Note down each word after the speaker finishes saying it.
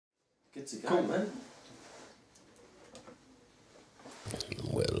Good to go, man.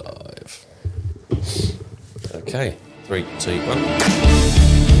 We're live. Okay, 3, 2, 1.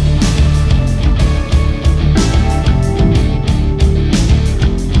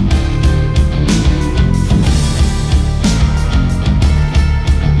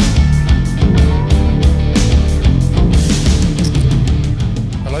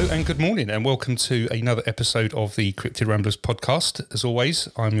 And good morning and welcome to another episode of the Cryptid Ramblers Podcast. As always,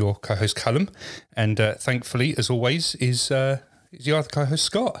 I'm your co-host Callum, and thankfully, as always, is the other co-host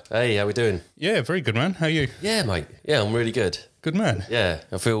Scott. Hey, how we doing? Yeah, very good, man. How are you? Yeah, mate. Yeah, I'm really good. Good, man. Yeah,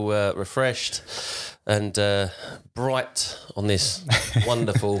 I feel refreshed and bright on this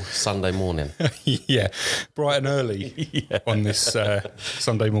wonderful Sunday morning. Yeah, bright and early on this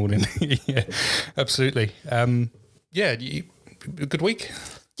Sunday morning. Yeah, absolutely. Yeah, a good week?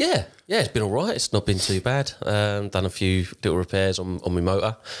 Yeah, it's been all right. It's not been too bad. Done a few little repairs on my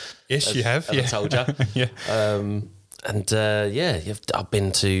motor. Yes, you have. As I told you. Yeah. I've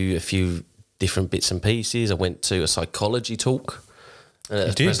been to a few different bits and pieces. I went to a psychology talk,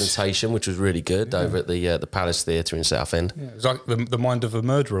 a presentation, which was really good over at the Palace Theatre in Southend. Yeah, it was like the mind of a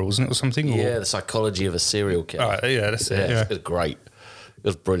murderer, wasn't it, or something? Or? Yeah, the psychology of a serial killer. Oh, yeah, that's it. Yeah. It was great. It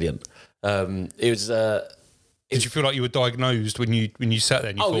was brilliant. It was. Did you feel like you were diagnosed when you sat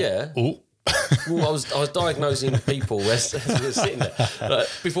there? And you thought, yeah. Oh. Well, I was diagnosing people as we were sitting there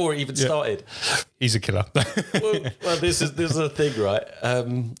before it even started. He's a killer. well, this is the thing, right?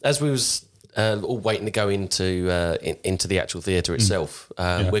 As we was all waiting to go into the actual theatre itself,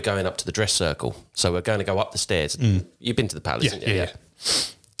 we're going up to the dress circle. So we're going to go up the stairs. You've been to the Palace, haven't you? Yeah.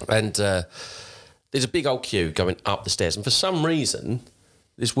 And there's a big old queue going up the stairs, and for some reason,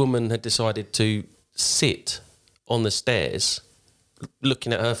 this woman had decided to sit on the stairs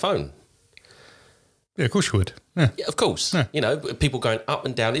looking at her phone. Yeah, of course you would. Yeah, of course. Yeah. You know, people going up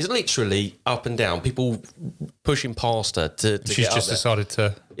and down. It's literally up and down. People pushing past her to She's get up just there. decided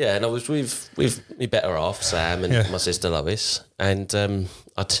to... Yeah, and I was with my better half, Sam, and my sister Lois, and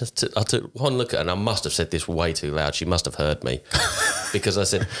I took one look at her, and I must have said this way too loud. She must have heard me, because I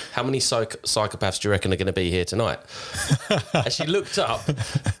said, how many psychopaths do you reckon are going to be here tonight? And she looked up,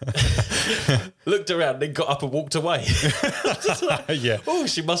 looked around, then got up and walked away. Yeah. Oh,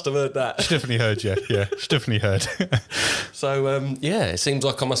 she must have heard that. She definitely heard you. Yeah, she definitely heard. So, it seems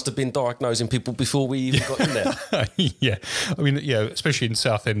like I must have been diagnosing people before we even got in there. Yeah. I mean, yeah, especially in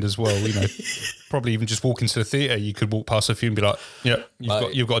Southend as well, you know, probably even just walking to the theatre, you could walk past a few and be like, yeah,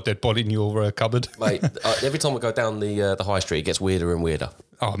 you've got a dead body in your cupboard. Mate, every time I go down the high street, it gets weirder and weirder.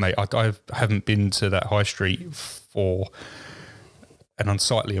 Oh, mate, I haven't been to that high street for an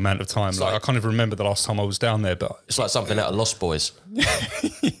unsightly amount of time. Like, I can't even remember the last time I was down there, but... It's like something out of Lost Boys.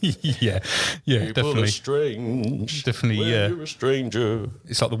 Yeah, definitely. Definitely, yeah. You're a stranger.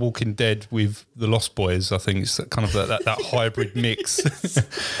 It's like The Walking Dead with the Lost Boys. I think it's kind of that hybrid mix.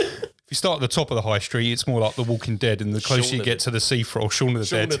 If you start at the top of the high street, it's more like The Walking Dead, and the closer you get to the seafront, or Shaun of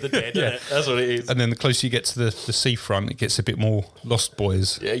the Dead. Shaun of the Dead, yeah. That's what it is. And then the closer you get to the seafront, it gets a bit more Lost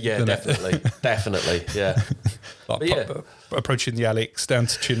Boys. Yeah, definitely. Definitely, yeah. Like approaching the Alex down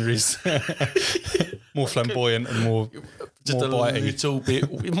to Chinnery's. More flamboyant and more just more a bitey. Little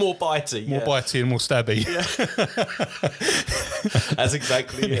bit more bitey. More bitey and more stabby. Yeah. That's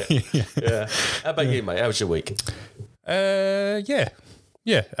exactly it. Yeah. How about you, mate? How was your week? Yeah.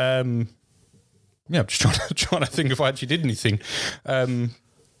 I'm just trying to think if I actually did anything.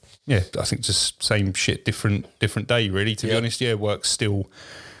 Yeah, I think just same shit, different day, really, to be honest. Yeah, work's still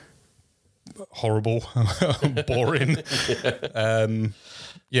horrible, boring.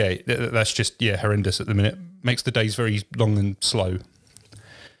 That's just horrendous at the minute. Makes the days very long and slow.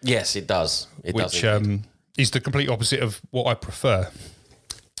 Yes, it does. Which is the complete opposite of what I prefer.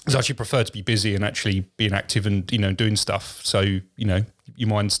 I actually prefer to be busy and actually being active and, you know, doing stuff. So, you know, your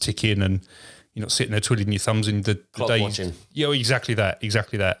mind's ticking and you're not sitting there twiddling your thumbs in the clock days. Watching. Yeah, exactly that.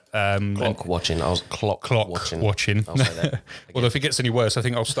 Clock watching. I was clock watching. I'll say that. Well, if it gets any worse, I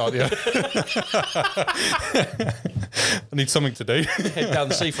think I'll start the... I need something to do. Head down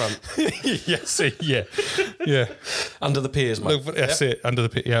the seafront. Yeah. Under the piers, mate. Look, that's it. Under the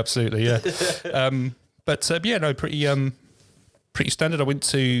pier. Yeah, absolutely. Yeah. Pretty standard. I went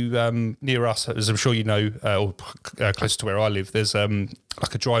to near us, as I'm sure you know, or close to where I live. There's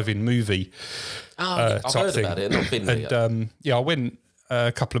like a drive-in movie. I've heard about it. Not been there. And I went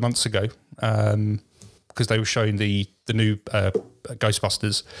a couple of months ago because they were showing the new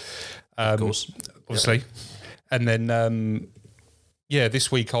Ghostbusters. Of course, obviously. Yep. And then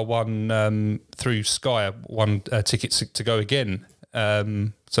this week I won through Sky. I won tickets to go again.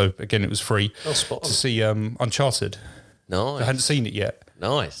 So again, it was free to see Uncharted. No, I hadn't seen it yet.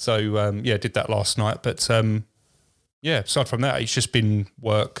 Nice. So, did that last night. But, aside from that, it's just been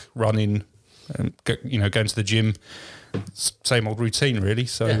work, running, going to the gym. Same old routine, really.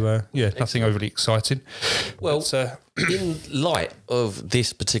 So, nothing overly exciting. Well, in light of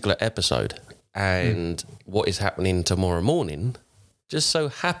this particular episode and what is happening tomorrow morning, just so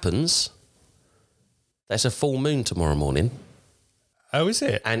happens there's a full moon tomorrow morning. Oh, is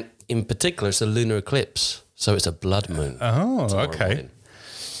it? And in particular, it's a lunar eclipse. So it's a blood moon. Oh, okay.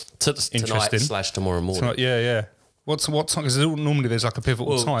 Tonight/tomorrow morning. Yeah. What time? Because normally there's like a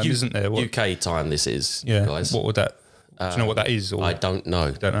pivotal time, isn't there? UK time this is, guys. What would that... Do you know what that is? Or? I don't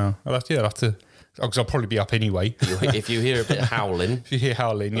know. Don't know. I'll have to... Because I'll probably be up anyway. If you hear a bit of howling... If you hear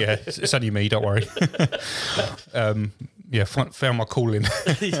howling, it's only me, don't worry. Found my calling.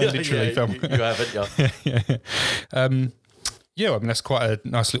 Literally found you haven't, I mean, that's quite a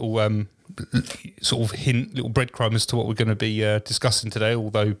nice little sort of hint, little breadcrumb as to what we're going to be discussing today,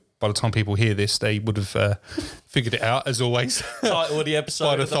 although by the time people hear this, they would have figured it out, as always. Title of the episode.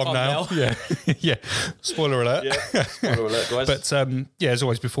 By the thumbnail. Yeah. Spoiler alert. Yeah, spoiler alert, guys. But, as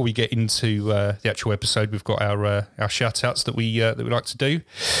always, before we get into the actual episode, we've got our shout-outs that we like to do.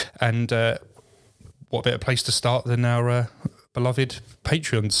 And what better place to start than our beloved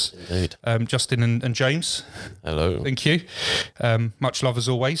Patreons. Indeed. Justin and James. Hello. Thank you. Much love, as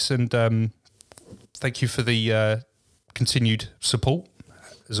always. And thank you for the continued support.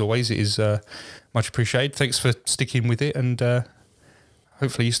 As always, it is much appreciated. Thanks for sticking with it, and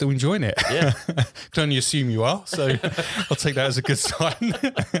hopefully you're still enjoying it. Yeah. Can only assume you are, so I'll take that as a good sign.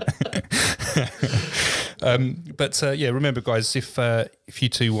 Remember, guys, if you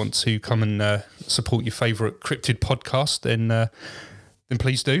two want to come and support your favourite cryptid podcast, then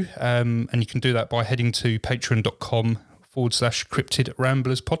please do. And you can do that by heading to patreon.com/Cryptid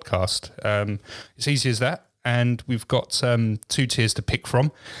Ramblers Podcast. It's easy as that. And we've got 2 tiers to pick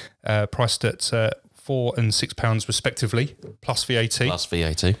from, priced at £4 and £6 respectively, plus VAT. Plus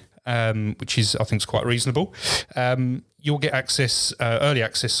VAT. Which is, I think, is quite reasonable. You'll get early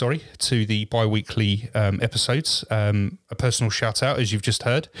access, to the bi-weekly episodes, a personal shout out, as you've just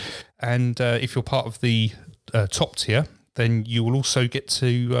heard. And if you're part of the top tier, then you will also get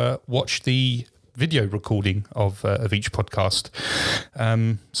to watch the video recording of each podcast.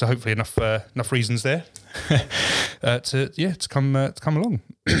 So hopefully enough reasons there to come along.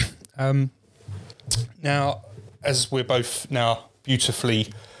 Now, as we're both now beautifully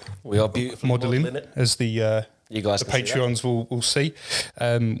modelling it, as the you guys the Patreons will see,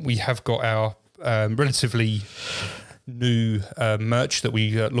 we have got our relatively new merch that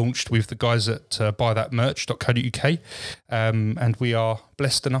we launched with the guys at buythatmerch.co.uk, and we are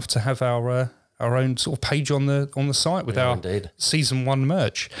blessed enough to have our own sort of page on the site with our season 1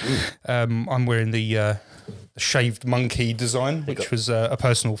 merch. I'm wearing the shaved monkey design, which was a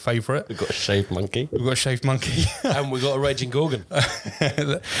personal favourite. We've got a shaved monkey. And we've got a raging gorgon.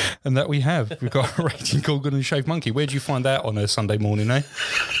 And that we have. We've got a raging gorgon and a shaved monkey. Where do you find that on a Sunday morning, eh?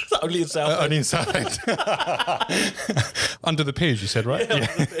 Only in Southend. Only in Southend. Under the piers, you said, right? Yeah.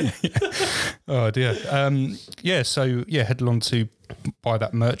 Oh, dear. Head along to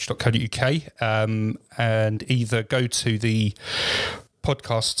buythatmerch.co.uk and either go to the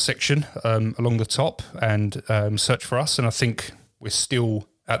podcast section along the top and search for us, and I think we're still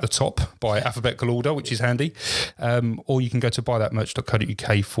at the top by alphabetical order, which is handy, or you can go to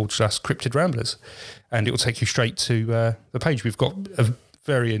buythatmerch.co.uk/Cryptid Ramblers, and it will take you straight to the page. We've got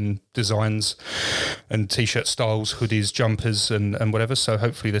varying designs and t-shirt styles, hoodies, jumpers, and whatever, so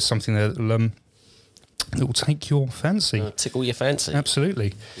hopefully there's something there that will take your fancy. Tickle your fancy.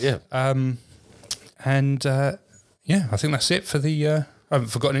 Absolutely. Yeah. I think that's it for the... I haven't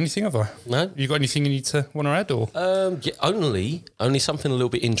forgotten anything, have I? No. You got anything you want to add, or? Only something a little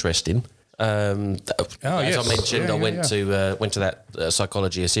bit interesting. As I mentioned, I went to that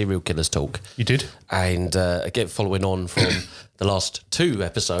psychology of serial killers talk. You did, and again, following on from the last 2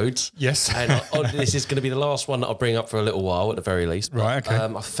 episodes. Yes, and this is going to be the last one that I'll bring up for a little while, at the very least. Right. Okay.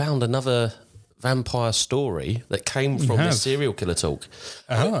 I found another vampire story that came from the serial killer talk.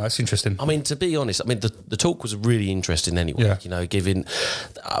 Oh, that's interesting. I mean, to be honest, the talk was really interesting anyway. Yeah. You know, given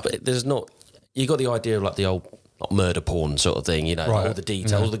there's not, you got the idea of like the old murder porn sort of thing, you know, all the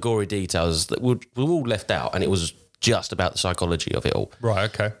details, the gory details that were all left out, and it was just about the psychology of it all. Right.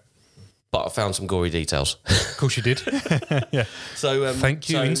 Okay. But I found some gory details. Of course you did. Yeah. So thank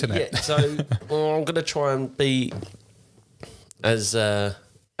you, internet. Yeah, so I'm going to try and be as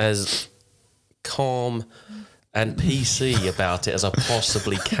calm and PC about it as I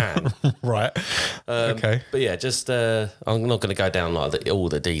possibly can. Right. Okay. But yeah, just I'm not going to go down like all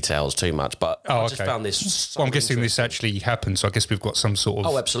the details too much, but I just found this. So well, I'm guessing this actually happened, so I guess we've got some sort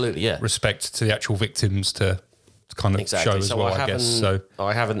of absolutely, yeah, respect to the actual victims to kind of show as well. I guess so.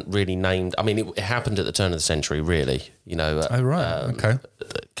 I haven't really named. I mean, it happened at the turn of the century, really. You know. Okay.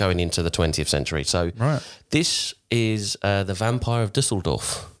 Going into the 20th century, so this is the Vampire of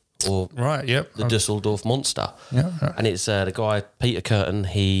Dusseldorf. Or the Dusseldorf Monster. And it's the guy, Peter Curtin.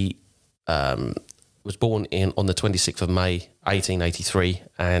 He was born on the 26th of May, 1883,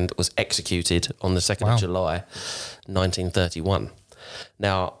 and was executed on the 2nd of July, 1931.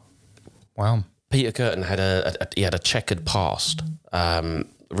 Now, Peter Curtin had a checkered past,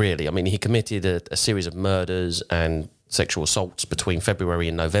 really. I mean, he committed a series of murders and sexual assaults between February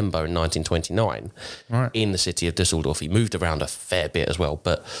and November in 1929 in the city of Dusseldorf. He moved around a fair bit as well,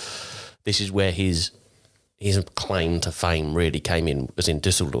 but this is where his claim to fame really came in, was in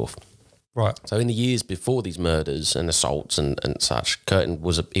Dusseldorf. Right. So in the years before these murders and assaults and such, Curtin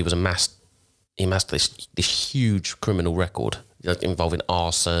amassed this huge criminal record involving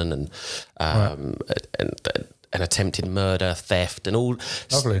arson and attempted murder, theft, and all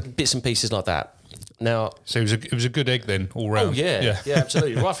bits and pieces like that. Now, so it was a good egg then, all round. Oh yeah,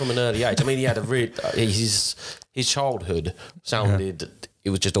 absolutely. Right from an early age. I mean, he had his childhood sounded. It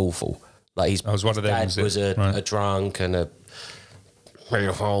was just awful. Like his dad was a drunk and a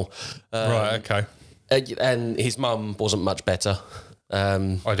pedophile. Right. Okay. And his mum wasn't much better.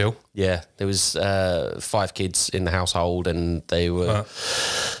 Ideal. Yeah, there was 5 kids in the household, and they were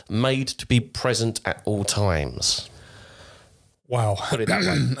made to be present at all times. Wow. Put it that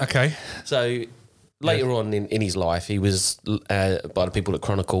way. Okay. So later on in his life, he was, by the people that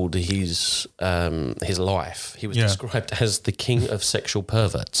chronicled his life, he was described as the king of sexual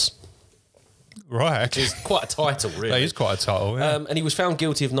perverts. Right. Which is quite a title, really. That is quite a title, yeah. And he was found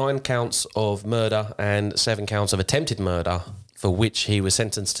guilty of 9 counts of murder and 7 counts of attempted murder, for which he was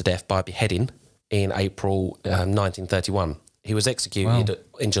sentenced to death by beheading in April 1931. He was executed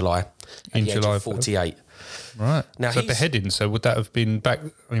in July at the age of 48. Right. Now, so beheading, so would that have been back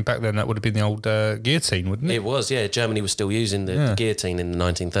then that would have been the old guillotine, wouldn't it? It was, yeah. Germany was still using the guillotine in the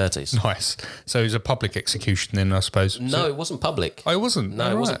 1930s. Nice. So it was a public execution then, I suppose. No, it wasn't public. Oh, it wasn't?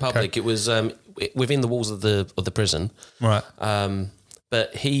 No, it wasn't public. Okay. It was within the walls of the prison. Right.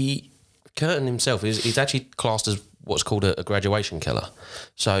 But Curtin himself, he's actually classed as what's called a graduation killer.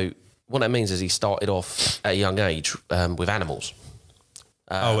 So what that means is he started off at a young age with animals.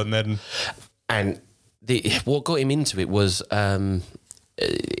 And then... And what got him into it was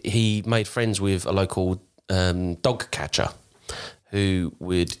he made friends with a local dog catcher who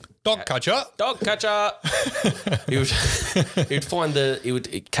would... Dog catcher? He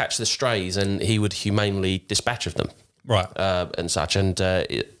would catch the strays and he would humanely dispatch of them. Right. And such. And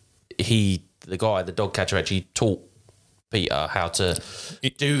the dog catcher actually taught Peter how to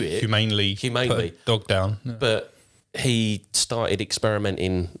do it. Humanely. Put a dog down. Yeah. But he started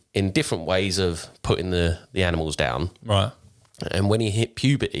experimenting in different ways of putting the animals down. Right. And when he hit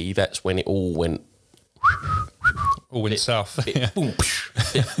puberty, that's when it all went... All went south. Boom,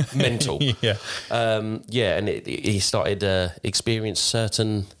 mental. Yeah. And he started experience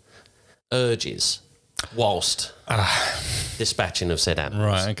certain urges whilst dispatching of said animals.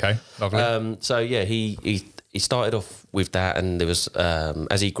 Right, okay. Lovely. So, yeah, he started off with that, and there was,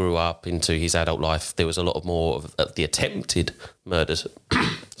 as he grew up into his adult life, there was a lot more of the attempted murders.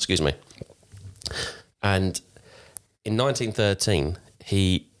 Excuse me. And in 1913,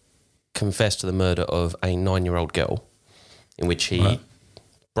 he confessed to the murder of a 9-year-old girl, in which he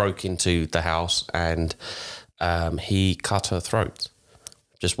broke into the house and he cut her throat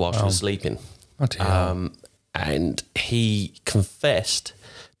just while she was sleeping. And he confessed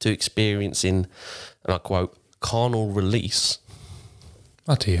to experiencing, and I quote, carnal release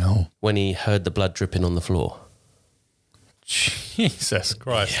when he heard the blood dripping on the floor. Jesus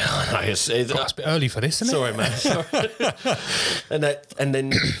Christ. Yeah, it's a bit early for this, isn't it? Sorry, man. And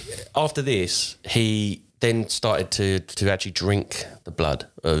then after this, he then started to actually drink the blood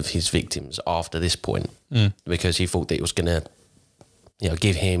of his victims after this point because he thought that it was going to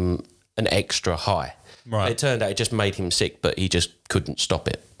give him an extra high. Right. It turned out it just made him sick, but he just couldn't stop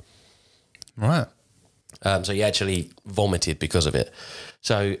it. Right. So he actually vomited because of it.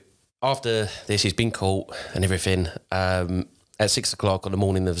 So after this, he's been caught and everything. At 6 o'clock on the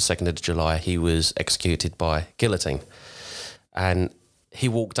morning of the 2nd of July, he was executed by guillotine. And he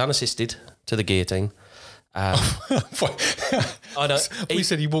walked unassisted to the guillotine. I know. We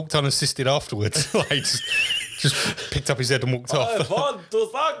said he walked unassisted afterwards. Just picked up his head and walked off. I want to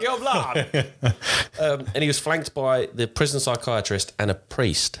suck your blood. And he was flanked by the prison psychiatrist and a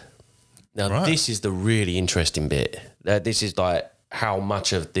priest. Now, this is the really interesting bit. This is like how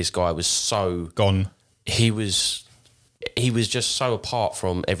much of this guy was so gone. He was just so apart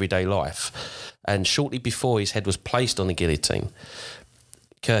from everyday life. And shortly before his head was placed on the guillotine,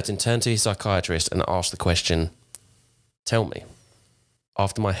 Curtin turned to his psychiatrist and asked the question, tell me,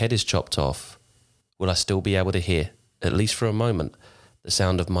 after my head is chopped off, will I still be able to hear, at least for a moment, the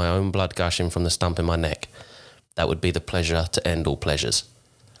sound of my own blood gushing from the stump in my neck? That would be the pleasure to end all pleasures.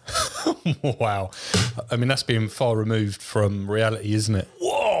 Wow. I mean, that's being far removed from reality, isn't it?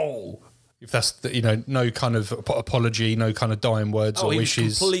 Whoa! If that's, no kind of apology, no kind of dying words or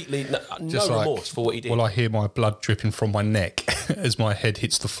wishes. Completely, no remorse for what he did. Well, I hear my blood dripping from my neck as my head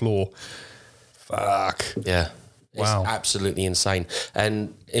hits the floor. Fuck. Yeah. Wow. It's absolutely insane.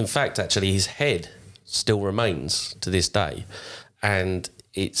 And in fact, actually, his head still remains to this day. And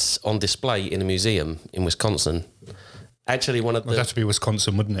it's on display in a museum in Wisconsin. Actually, one of the... It would have to be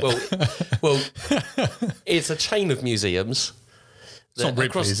Wisconsin, wouldn't it? Well, it's a chain of museums. It's not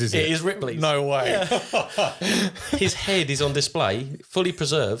Ripley's, is it? It is Ripley's. No way. Yeah. His head is on display, fully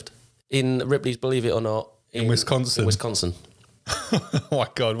preserved, in Ripley's, believe it or not. In Wisconsin? In Wisconsin. Oh, my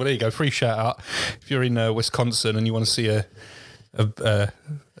God. Well, there you go. Free shout out. If you're in Wisconsin and you want to see a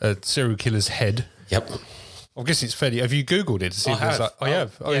serial killer's head. Yep. I guess it's fairly... Have you Googled it to see I have. I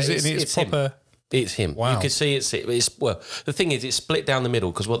have. Oh, yeah, is it in its proper... Him. It's him. Wow. You could see it's well, the thing is, it's split down the middle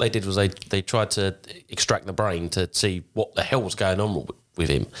because what they did was they tried to extract the brain to see what the hell was going on with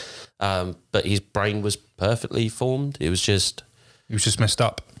him. But his brain was perfectly formed. It was just messed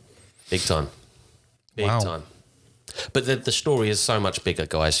up. Big time. Big time. But the story is so much bigger,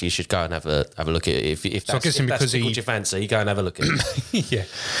 guys. You should go and have a look at it. If that's tickled your fancy, go and have a look at it. Yeah.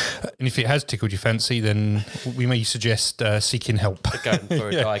 And if it has tickled your fancy, then we may suggest seeking help. Going for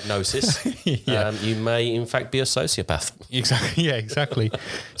a diagnosis. Yeah. You may, in fact, be a sociopath. Exactly. Yeah, exactly.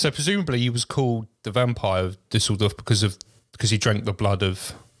 So presumably he was called the Vampire of Dusseldorf because he drank the blood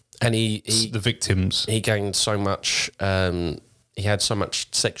of the victims. He gained so much... he had so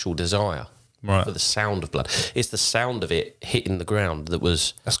much sexual desire. Right. For the sound of blood. It's the sound of it hitting the ground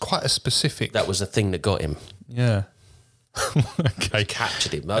that's quite a specific... That was the thing that got him. Yeah. Okay.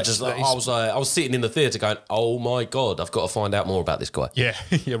 Captured him. I was sitting in the theatre going, oh my God, I've got to find out more about this guy. Yeah,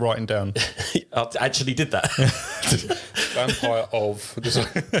 you're writing down. I actually did that. Vampire of...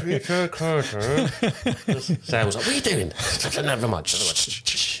 Sam was like, what are you doing? Never mind.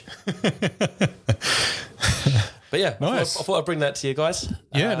 But yeah, nice. I thought I'd bring that to you guys.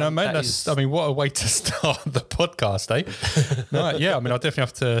 Yeah, no, mate. I mean, what a way to start the podcast, eh? No, yeah, I mean, I'll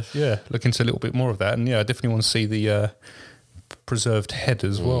definitely have to, look into a little bit more of that. And yeah, I definitely want to see the preserved head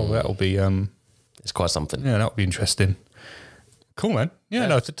as well. That'll be... it's quite something. Yeah, that'll be interesting. Cool, man. Yeah,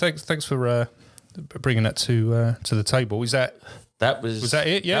 no, thanks for bringing that to the table. Was that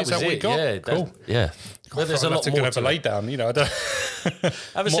it? Yeah, is that what we got? Yeah, cool. Yeah. Well, there's a lot more to lay down, I don't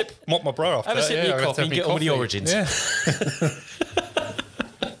have a sip. Mop my brow off. Have a sip of your coffee and get on with the origins. Yeah.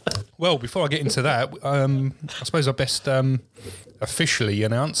 Well, before I get into that, I suppose I best officially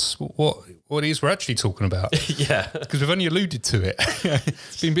announce what it is we're actually talking about. Yeah. Because we've only alluded to it.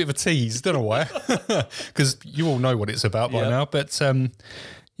 It's been a bit of a tease, don't know why. Because you all know what it's about by now. But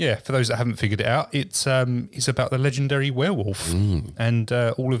yeah, for those that haven't figured it out, it's about the legendary werewolf and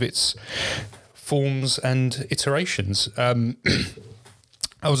all of its forms and iterations.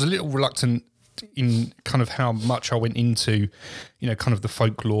 I was a little reluctant in kind of how much I went into, kind of the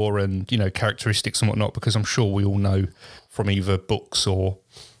folklore and, characteristics and whatnot, because I'm sure we all know from either books or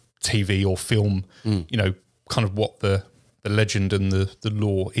TV or film, kind of what the legend and the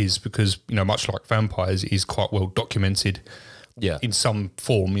lore is, because, much like vampires, it is quite well documented in some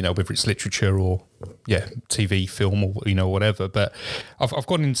form, whether it's literature or, TV, film or, whatever. But I've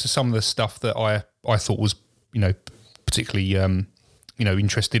gone into some of the stuff that I thought was, particularly,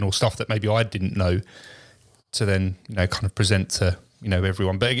 interesting, or stuff that maybe I didn't know, to then, kind of present to,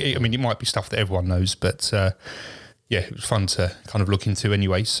 everyone. But I mean, it might be stuff that everyone knows, but it was fun to kind of look into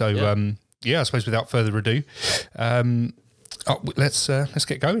anyway. So, I suppose without further ado, let's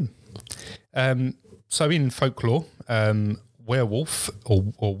get going. So in folklore, werewolf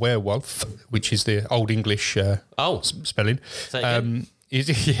or werewolf, which is the old English spelling.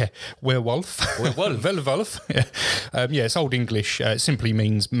 Is werewolf. Werewolf. Yeah. It's old English. It simply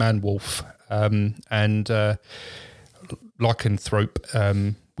means man-wolf. And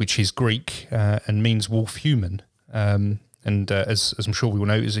lycanthrope, which is Greek and means wolf-human. And as I'm sure we all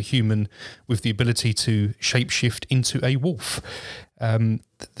know, is a human with the ability to shapeshift into a wolf.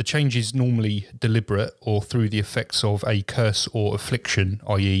 The change is normally deliberate or through the effects of a curse or affliction,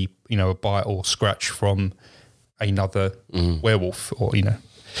 i.e., a bite or scratch from another werewolf, or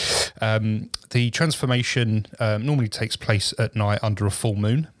the transformation normally takes place at night under a full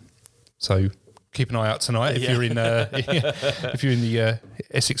moon. So keep an eye out tonight if you're in if you're in the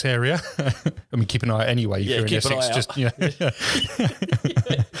Essex area. I mean, keep an eye out anyway if you're in Essex. Just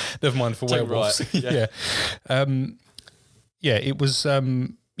never mind for werewolves. Right. It was.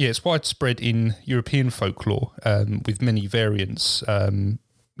 It's widespread in European folklore with many variants.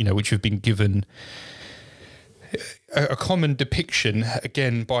 Which have been given a common depiction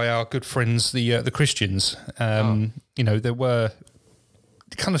again by our good friends, the Christians. There were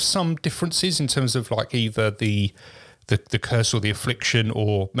kind of some differences in terms of like either the curse or the affliction,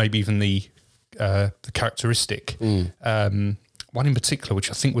 or maybe even the characteristic. One in particular, which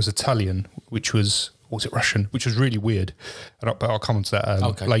I think was Italian, which was it Russian, which was really weird. But I'll come on to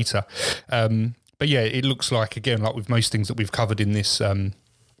that later. But yeah, it looks like, again, like with most things that we've covered in this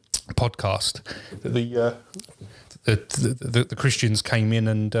podcast, the Christians came in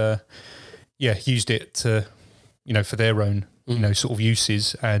and used it to, for their own sort of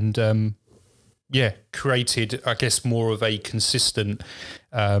uses, and created, I guess, more of a consistent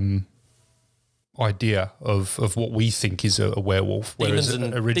idea of what we think is a werewolf. Demons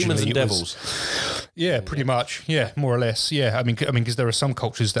and devils. Pretty much. Yeah, more or less. Yeah, I mean, because there are some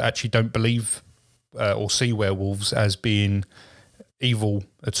cultures that actually don't believe or see werewolves as being evil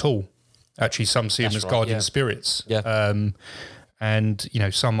at all. Actually, some see them as guardian spirits. Yeah. And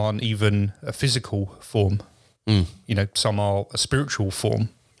some aren't even a physical form. Some are a spiritual form.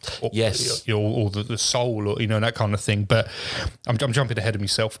 Or the soul, or that kind of thing. But I'm jumping ahead of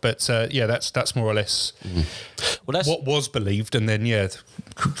myself. But that's more or less what was believed. And then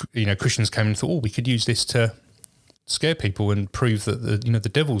Christians came and thought, we could use this to scare people and prove that the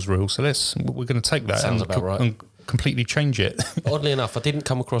devil's real. So we're going to take that and completely change it. Oddly enough, I didn't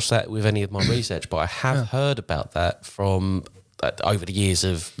come across that with any of my research, but I have heard about that from over the years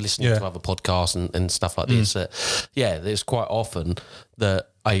of listening to other podcasts and stuff like this. There's quite often that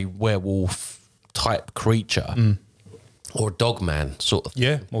a werewolf type creature or a dogman sort of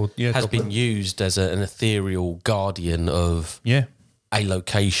thing has been used as an ethereal guardian of a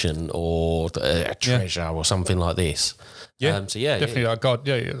location or a treasure or something like this. Definitely like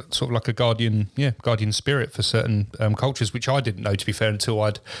sort of like a guardian spirit for certain cultures, which I didn't know, to be fair, until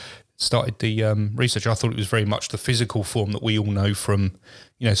I'd started the research. I thought it was very much the physical form that we all know from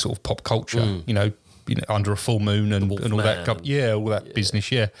sort of pop culture, under a full moon and all that all that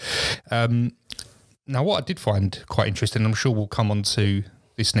business. Now, what I did find quite interesting, I'm sure we'll come on to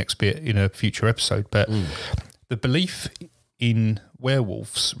this next bit in a future episode, but the belief in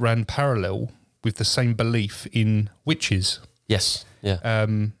werewolves ran parallel with the same belief in witches. Yes. Yeah.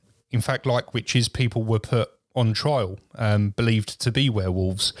 In fact, like witches, people were put on trial, believed to be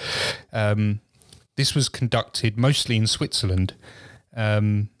werewolves. This was conducted mostly in Switzerland,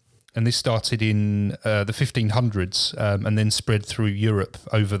 and this started in the 1500s and then spread through Europe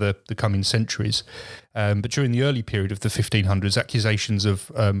over the coming centuries. But during the early period of the 1500s, accusations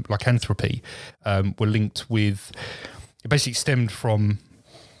of lycanthropy were linked with... It basically stemmed from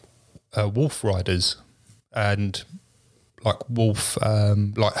wolf riders and wolf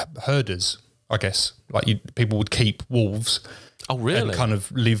herders, I guess. People would keep wolves. Oh, really? And kind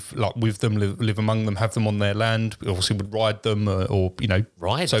of live with them, live among them, have them on their land. Obviously, would ride them or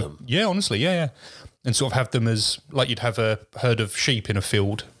ride them. Yeah, honestly, yeah, and sort of have them as you'd have a herd of sheep in a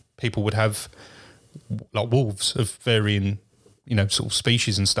field. People would have wolves of varying sort of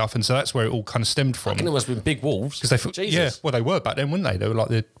species and stuff, and so that's where it all kind of stemmed from. I think it must have been big wolves. Because they thought, they were back then, weren't they? They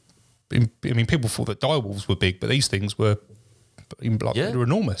were people thought that dire wolves were big, but these things were they're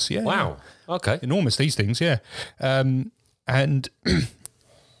enormous. Yeah. Wow. Okay. Enormous, these things. Yeah. So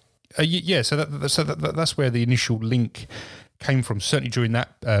that's where the initial link came from. Certainly during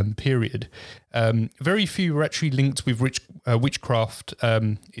that period, very few were actually linked with witchcraft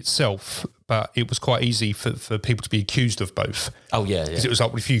itself, but it was quite easy for people to be accused of both. Oh yeah. Because it was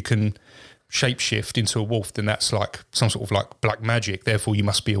if you can shapeshift into a wolf, then that's some sort of black magic. Therefore, you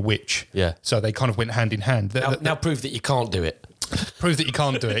must be a witch. Yeah. So they kind of went hand in hand. Now prove that you can't do it. Prove that you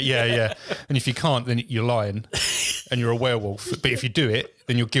can't do it. Yeah. And if you can't, then you're lying, and you're a werewolf. But if you do it,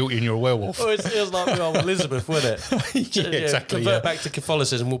 then you're guilty and you're a werewolf. Well, it was like the old Elizabeth, wasn't it? Exactly. Convert back to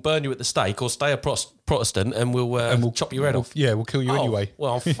Catholicism, we'll burn you at the stake, or stay a Protestant and we'll chop your head off. Yeah, we'll kill you anyway.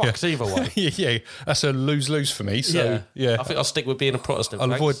 Well, I'm fucked either way. Yeah, that's a lose-lose for me. So yeah. I think I'll stick with being a Protestant.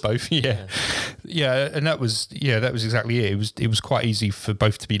 I'll avoid both. Yeah, and that was exactly it. It was quite easy for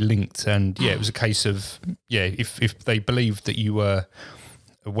both to be linked, and it was a case of if they believed that you were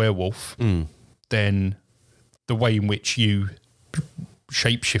a werewolf, then the way in which you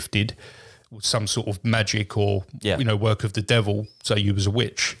shape-shifted was some sort of magic or work of the devil, so you was a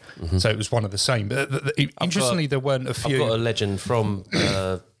witch. So it was one of the same. But interestingly, there weren't a few. I've got a legend from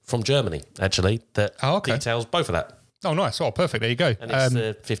Germany actually that details both of that. Oh, nice! Oh, perfect. There you go. And it's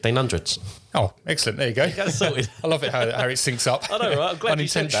the 1500s. Oh, excellent. There you go. That's sorted. I love it how it syncs up. I know, right? I'm glad unintentional you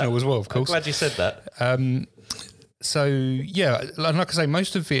said that. as well, of course. I'm glad you said that. So yeah, like I say,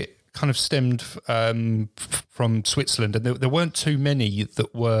 most of it kind of stemmed from Switzerland, and there weren't too many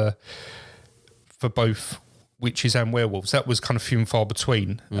that were for both witches and werewolves. That was kind of few and far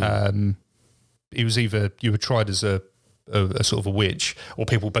between. It was either you were tried as a sort of a witch, or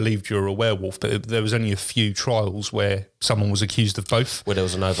people believed you were a werewolf, but there was only a few trials where someone was accused of both. Where there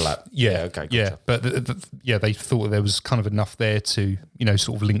was an overlap. Yeah, okay. Gotcha. Yeah, but they thought there was kind of enough there to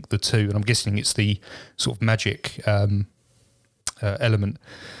sort of link the two, and I'm guessing it's the sort of magic element.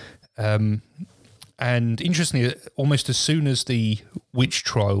 And interestingly, almost as soon as the witch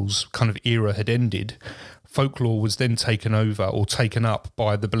trials kind of era had ended, folklore was then taken over or taken up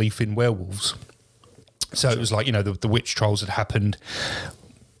by the belief in werewolves. So it was like, the witch trials had happened.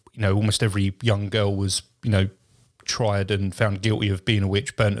 Almost every young girl was, tried and found guilty of being a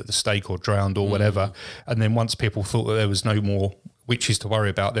witch, burnt at the stake or drowned or whatever. And then once people thought that there was no more witches to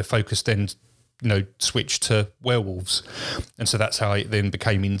worry about, their focus then, switched to werewolves. And so that's how it then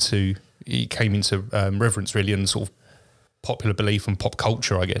came into reverence, really, and sort of popular belief and pop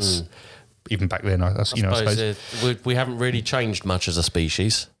culture, I guess. Even back then, I suppose. We haven't really changed much as a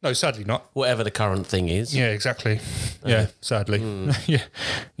species. No, sadly not. Whatever the current thing is. Yeah, exactly. Yeah, sadly.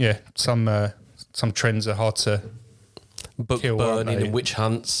 Yeah. Some trends are hard to book kill, burning and witch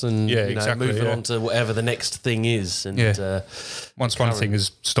hunts and moving on to whatever the next thing is. And once one thing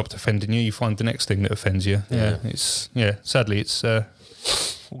has stopped offending you, you find the next thing that offends you. Sadly it's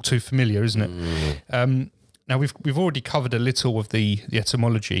all too familiar, isn't it? Now we've already covered a little of the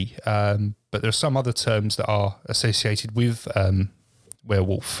etymology, but there are some other terms that are associated with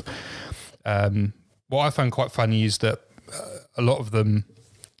werewolf. What I found quite funny is that a lot of them,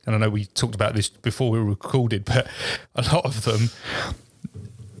 and I know we talked about this before we recorded, but a lot of them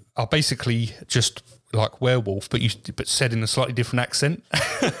are basically just like werewolf, but said in a slightly different accent.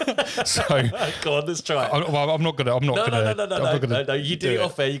 So go on, let's try it. I'm not gonna. No. You do it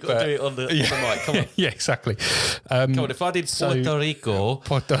off air. You got to do it on the mic. Come on. Yeah, exactly. Come on. If I did Puerto Rico,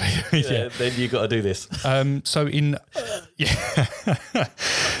 then you got to do this.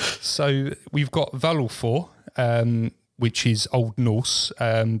 So we've got Valulfor, which is Old Norse,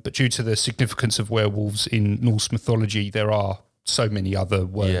 but due to the significance of werewolves in Norse mythology, there are so many other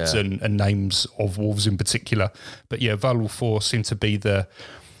words and names of wolves in particular. But Valulfor seemed to be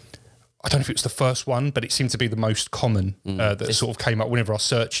I don't know if it was the first one, but it seemed to be the most common that sort of came up. Whenever I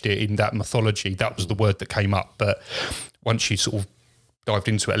searched it in that mythology, that was the word that came up. But once you sort of dived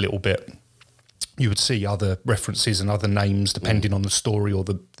into it a little bit, you would see other references and other names depending on the story or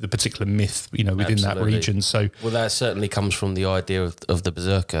the particular myth, within that region. So, well, that certainly comes from the idea of the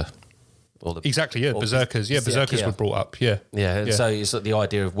berserker. Exactly, berserkers. Berserkers were brought up. Yeah. So it's like the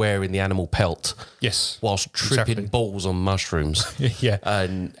idea of wearing the animal pelt. Yes. Whilst tripping balls on mushrooms.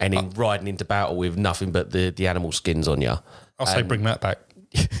 And riding into battle with nothing but the animal skins on you. I'll say bring that back.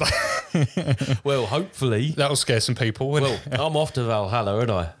 Well, hopefully that'll scare some people. Well, I'm off to Valhalla, aren't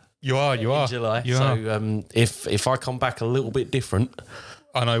I? You are. In July. If I come back a little bit different,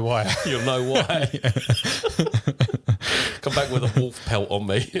 I know why. You'll know why. Come back with a wolf pelt on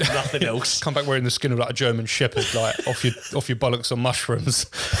me, nothing else. Come back wearing the skin of like a German shepherd, like off your bollocks on mushrooms.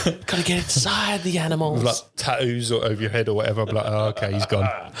 Gotta get inside the animals. With like tattoos over your head or whatever. I'm like, oh, okay, he's gone.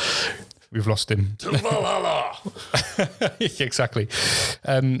 We've lost him. Exactly.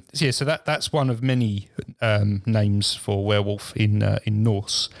 So that's one of many names for werewolf in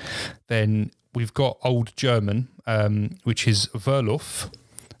Norse. Then we've got Old German, which is Verluf.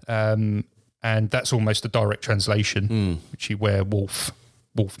 And that's almost a direct translation, which you wear wolf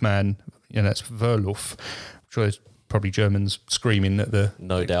man, that's Verluf. I'm sure there's probably Germans screaming at the...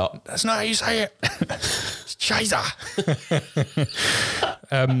 No doubt. That's not how you say it. It's Scheiße.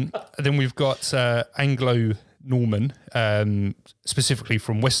 Then we've got Anglo-Norman, specifically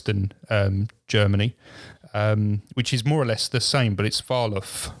from Western Germany, which is more or less the same, but it's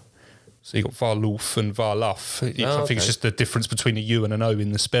Varluf. So you got Varluf and Varluf. I think it's just the difference between a U and an O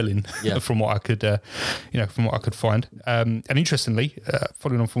in the spelling, from what I could, from what I could find. And interestingly,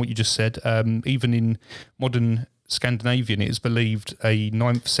 following on from what you just said, even in modern Scandinavian, it is believed a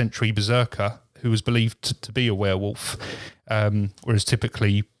 9th century berserker who was believed to be a werewolf, whereas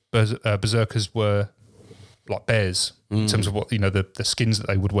typically berserkers were like bears in terms of what the skins that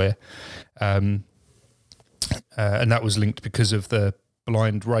they would wear, and that was linked because of the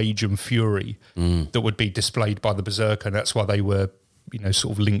blind rage and fury that would be displayed by the berserker, and that's why they were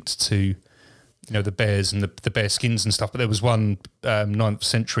sort of linked to the bears and the bear skins and stuff. But there was one 9th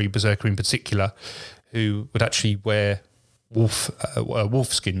century berserker in particular who would actually wear wolf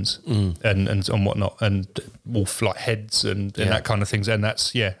skins and whatnot, and wolf like heads and that kind of things, and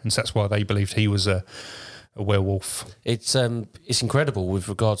that's why they believed he was a werewolf. It's incredible with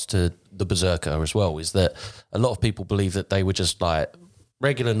regards to the berserker as well, is that a lot of people believe that they were just like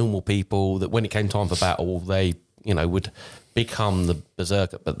regular normal people, that when it came time for battle they would become the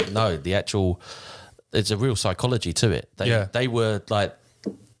berserker. But no, there's a real psychology to it. They were like,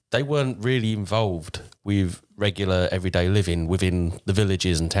 they weren't really involved with regular everyday living within the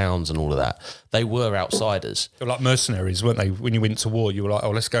villages and towns and all of that. They were outsiders. They were like mercenaries, weren't they? When you went to war, you were like, oh,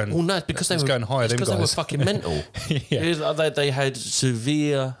 let's go and... Well, no, it's because they were fucking mental. They had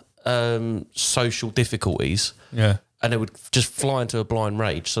severe social difficulties. Yeah. And they would just fly into a blind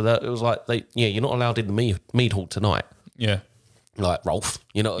rage. So that it was like, you're not allowed in the mead hall tonight. Yeah. Like, Rolf,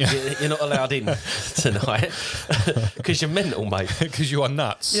 you're not allowed in tonight because you're mental, mate. Because you are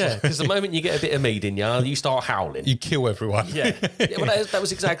nuts. Yeah, because the moment you get a bit of mead in you start howling. You kill everyone. Yeah, well, that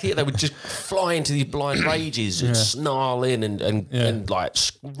was exactly it. They would just fly into these blind rages and snarling and like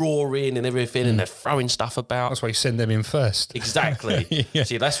roaring and everything, and they're throwing stuff about. That's why you send them in first. Exactly.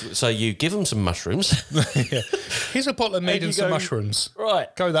 See, so you give them some mushrooms. Here's a bottle of mead and some mushrooms. Right.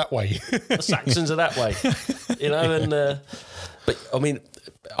 Go that way. The Saxons are that way. And... But, I mean,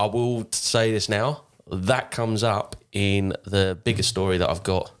 I will say this now, that comes up in the bigger story that I've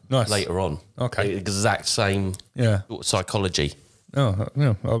got later on. Okay. The exact same psychology. Oh,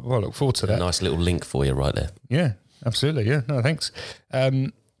 yeah. Well, I look forward to that. A nice little link for you right there. Yeah, absolutely. Yeah, no, thanks.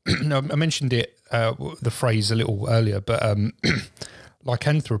 No, I mentioned it, the phrase a little earlier, but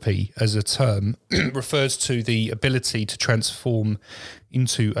lycanthropy as a term refers to the ability to transform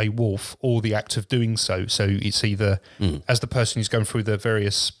into a wolf or the act of doing so. So it's either as the person who's going through the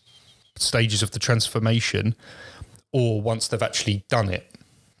various stages of the transformation, or once they've actually done it.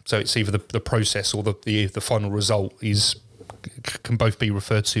 So it's either the process or the final result can both be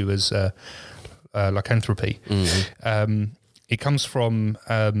referred to as lycanthropy. It comes from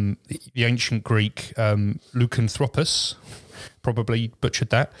the ancient Greek lycanthropos. Probably butchered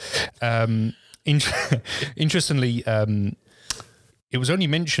that. Interestingly, it was only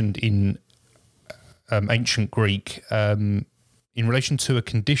mentioned in ancient Greek in relation to a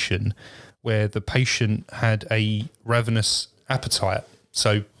condition where the patient had a ravenous appetite.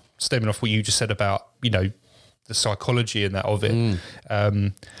 So stemming off what you just said about, the psychology and that of it,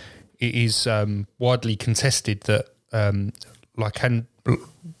 it is widely contested that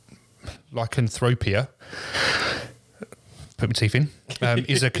lycanthropia, put my teeth in,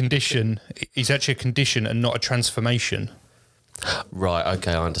 is actually a condition and not a transformation. Right,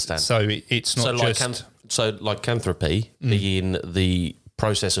 okay, I understand. So it's not so lycanthropy being the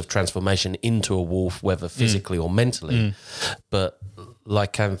process of transformation into a wolf, whether physically or mentally, but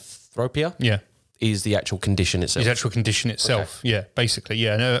lycanthropia is the actual condition itself. Okay. Yeah, basically,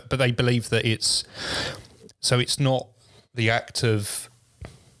 yeah. No, but they believe that it's not the act of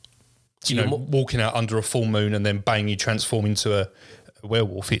walking out under a full moon and then bang, you transform into a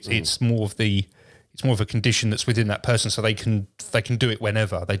werewolf. It's more of a condition that's within that person, so they can do it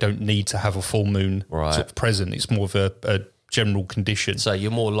whenever. They don't need to have a full moon sort of present. It's more of a general condition. So you're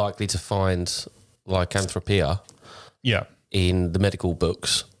more likely to find lycanthropia in the medical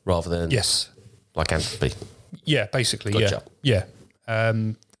books rather than lycanthropy. Yeah, basically. Gotcha. Yeah.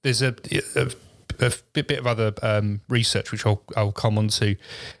 There's a bit of other research which I'll come on to.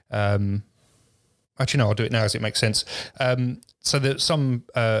 Actually, no, I'll do it now as it makes sense. So that some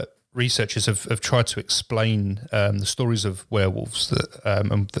researchers have tried to explain the stories of werewolves that,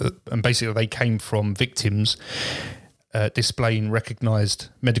 and basically they came from victims displaying recognised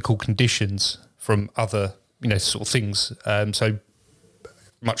medical conditions from other sort of things. So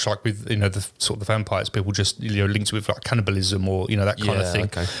much like with the sort of the vampires, people just linked with like cannibalism or that kind of thing.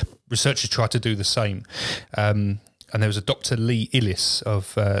 Okay. Researchers tried to do the same. And there was a Dr. Lee Illis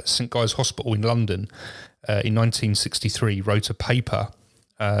of St Guy's Hospital in London in 1963 wrote a paper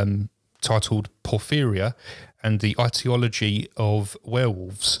titled Porphyria and the Etiology of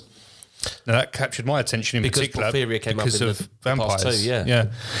Werewolves. Now that captured my attention in particular Porphyria came because up in of the vampires. past too, yeah.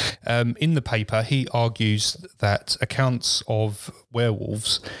 In the paper, he argues that accounts of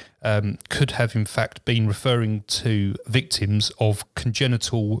werewolves could have in fact been referring to victims of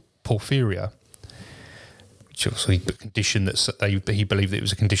congenital porphyria, which obviously a condition that he believed that it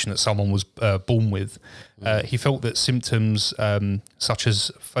was a condition that someone was born with. He felt that symptoms such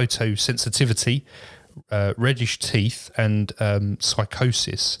as photosensitivity, reddish teeth, and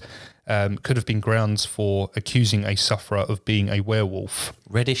psychosis could have been grounds for accusing a sufferer of being a werewolf.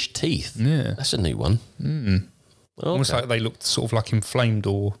 Reddish teeth? Yeah. That's a new one. Okay. Almost like they looked sort of like inflamed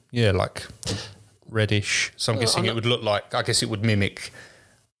or, like reddish. So I'm guessing it would look like, I guess it would mimic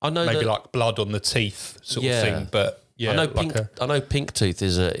maybe like blood on the teeth sort of thing. But yeah, I know pink tooth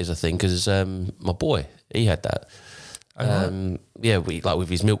is a thing because my boy, he had that. With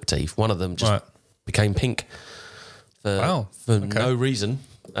his milk teeth, one of them just became pink for no reason.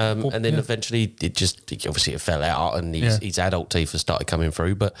 And then eventually it fell out and his adult teeth have started coming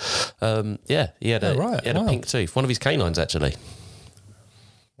through. But he had a pink tooth. One of his canines, actually.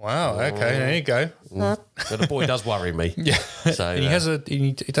 Wow. Okay, there you go. So the boy does worry me. Yeah. So and he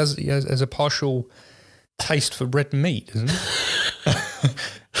has a partial taste for red meat, doesn't he?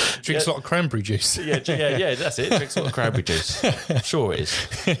 Drinks a lot of cranberry juice. Yeah, that's it. Drinks a lot of cranberry juice. Sure it is.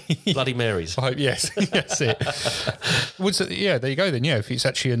 Bloody Marys. I hope, yes, that's it. There you go then. Yeah, if it's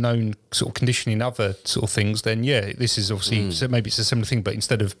actually a known sort of condition in other sort of things, then this is obviously, so maybe it's a similar thing, but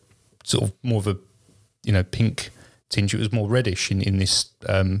instead of sort of more of a, pink tinge, it was more reddish in this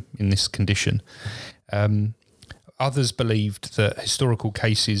condition. Others believed that historical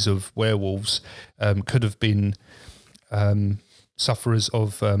cases of werewolves could have been sufferers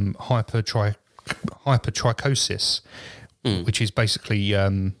of hypertrichosis, which is basically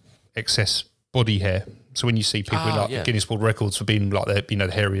excess body hair. So when you see people in Guinness World Records for being like the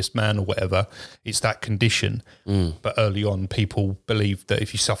hairiest man or whatever, it's that condition. But early on, people believed that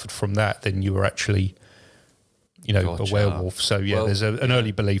if you suffered from that, then you were actually a werewolf. So there's an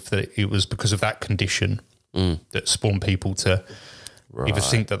early belief that it was because of that condition that spawned people to either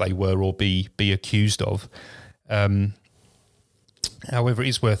think that they were or be accused of. However, it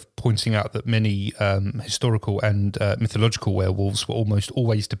is worth pointing out that many historical and mythological werewolves were almost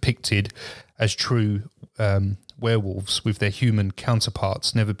always depicted as true werewolves, with their human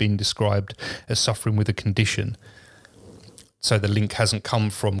counterparts never being described as suffering with a condition. So the link hasn't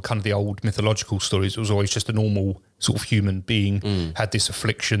come from kind of the old mythological stories. It was always just a normal sort of human being had this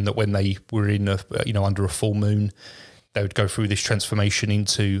affliction that when they were in under a full moon, they would go through this transformation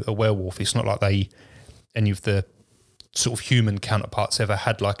into a werewolf. It's not like any of the sort of human counterparts ever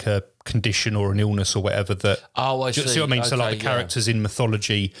had like a condition or an illness or whatever that. Oh, I see. Do you see what I mean? So like the characters in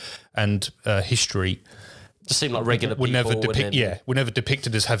mythology and history just seem like regular were people. Were never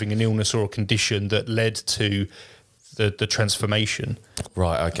depicted as having an illness or a condition that led to the transformation.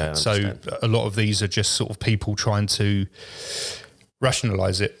 Right, okay. So a lot of these are just sort of people trying to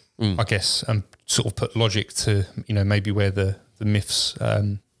rationalise it, I guess, and sort of put logic to, maybe where the myths,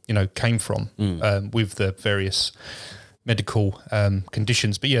 came from with the various medical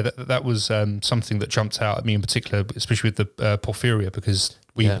conditions. But that was something that jumped out at me in particular, especially with the porphyria, because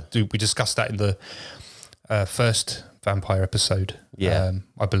we discussed that in the first vampire episode.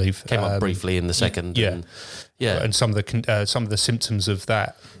 I believe came up briefly in the second. And some of the symptoms of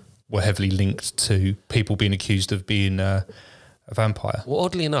that were heavily linked to people being accused of being a vampire. Well,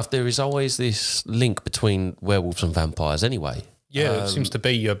 oddly enough, there is always this link between werewolves and vampires anyway. Yeah, it seems to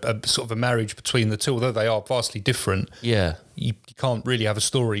be a sort of a marriage between the two, although they are vastly different. Yeah. You can't really have a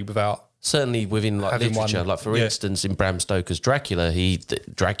story without... Certainly within literature, for instance, in Bram Stoker's Dracula, he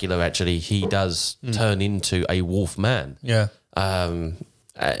does turn into a wolf man. Yeah.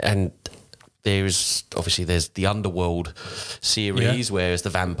 And there's the Underworld series, where it's the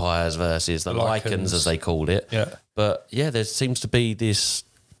vampires versus the Lycans, as they called it. Yeah. But there seems to be this...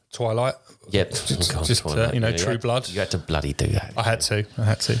 Twilight. Yeah, True Blood. You had to bloody do that. I had to.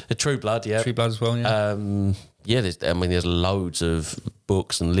 The True Blood, yeah. True Blood as well, yeah. There's loads of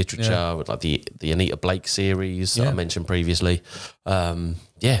books and literature, like the Anita Blake series that I mentioned previously. So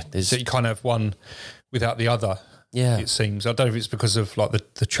you kind of have one without the other. Yeah, it seems. I don't know if it's because of like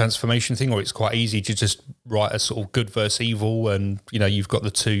the transformation thing, or it's quite easy to just write a sort of good versus evil, and you've got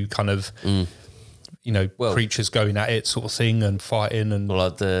the two kind of. Creatures going at it sort of thing and fighting and...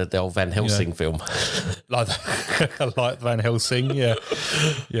 like the old Van Helsing film. like Van Helsing, yeah.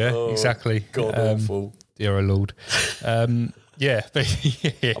 Yeah, exactly. God awful. Dear oh Lord. Yeah, but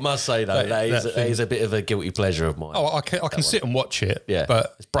I must say though, that is a bit of a guilty pleasure of mine. Oh, I can sit and watch it. Yeah,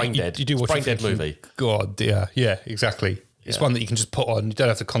 but it's brain dead. You do watch brain dead movie. God, yeah, exactly. It's one that you can just put on. You don't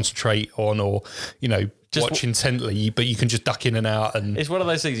have to concentrate on, or just watch intently, but you can just duck in and out. And it's one of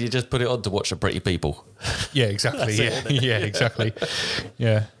those things you just put it on to watch the pretty people. Yeah, exactly. Yeah, exactly.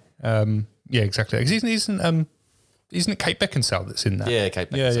 Yeah, exactly. Isn't it Kate Beckinsale that's in that? Yeah, Kate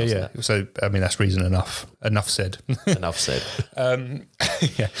Beckinsale. Yeah. So I mean, that's reason enough. Enough said. Enough said.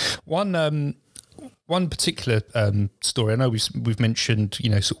 Yeah. One particular story. I know we've mentioned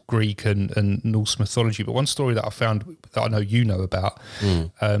sort of Greek and Norse mythology, but one story that I found that I know you know about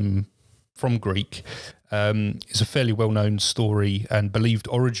from Greek is a fairly well-known story and believed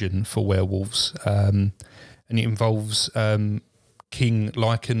origin for werewolves, and it involves King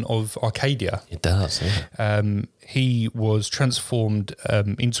Lycan of Arcadia. It does. Yeah. He was transformed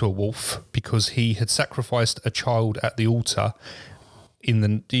into a wolf because he had sacrificed a child at the altar in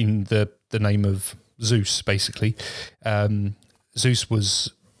the name of Zeus. Basically, Zeus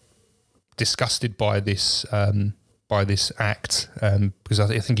was disgusted by this act because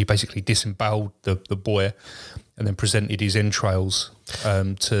I think he basically disemboweled the boy and then presented his entrails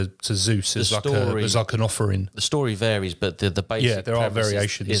to Zeus as like an offering. The story varies, but the basic there are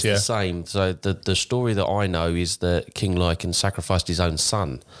variations. Is the same. So the story that I know is that King Lycan sacrificed his own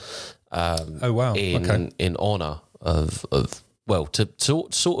son. In honour of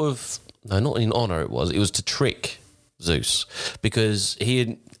not in honour. It was to trick Zeus because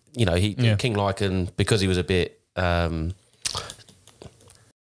King Lycan, because he was a bit of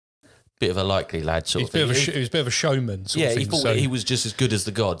a likely lad, sort of thing. He was a bit of a showman. He thought he was just as good as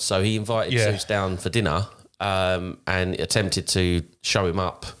the gods, so he invited Zeus down for dinner and attempted to show him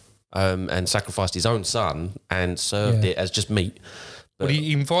up and sacrificed his own son and served it as just meat. But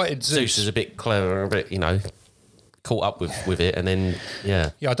he invited Zeus is a bit clever, a bit caught up with it, and then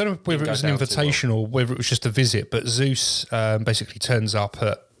I don't know whether it was an invitation or whether it was just a visit, but Zeus basically turns up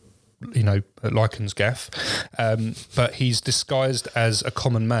at Lycan's gaff, but he's disguised as a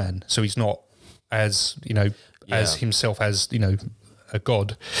common man, so he's not as as himself as a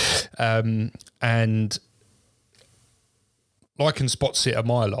god, and Lycan spots it a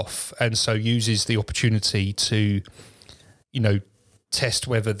mile off, and so uses the opportunity to test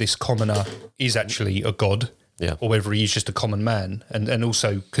whether this commoner is actually a god. Yeah. Or whether he's just a common man. And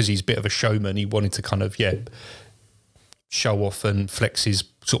also, because he's a bit of a showman, he wanted to kind of, show off and flex his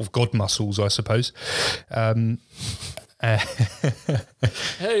sort of god muscles, I suppose. Hey,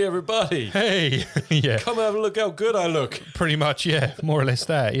 everybody. Hey. Yeah. Come have a look how good I look. Pretty much, yeah. More or less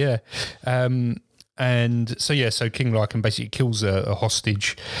that, yeah. So King Lycan basically kills a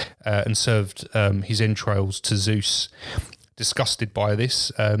hostage and served his entrails to Zeus. Disgusted by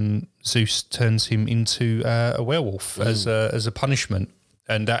this, Zeus turns him into a werewolf as a punishment,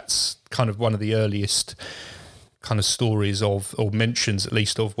 and that's kind of one of the earliest kind of stories of, or mentions at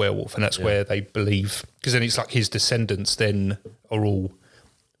least, of werewolf, and that's where they believe, because then it's like his descendants then are all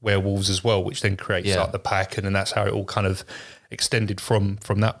werewolves as well, which then creates like the pack, and then that's how it all kind of extended from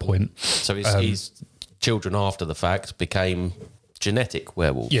that point. So his children after the fact became genetic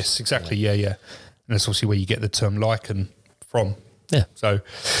werewolves. Yes, exactly. Yeah. And that's obviously where you get the term Lycan from. Yeah. So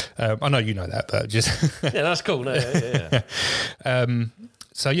I know you know that, but just that's cool. No, yeah.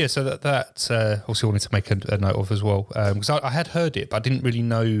 So that also wanted to make a note of as well, because I had heard it, but I didn't really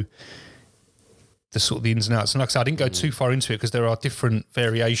know the sort of the ins and outs. And like I said, I didn't go too far into it because there are different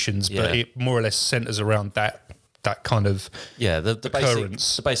variations, but it more or less centres around that kind of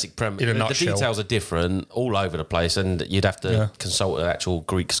the basic premise. In a nutshell. The details are different all over the place, and you'd have to consult an actual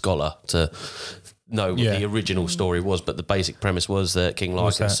Greek scholar to know what the original story was, but the basic premise was that King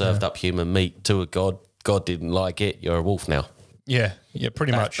Lycan served up human meat to a god. God didn't like it. You're a wolf now. Yeah,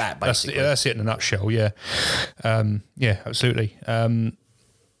 pretty much. That's it in a nutshell. Yeah, absolutely.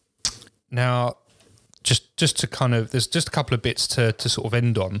 Now, just to kind of, there's just a couple of bits to sort of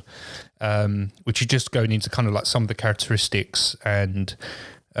end on, which is just going into kind of like some of the characteristics and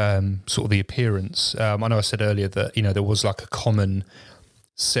sort of the appearance. I know I said earlier that there was like a common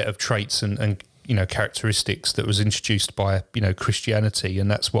set of traits and characteristics that was introduced by Christianity, and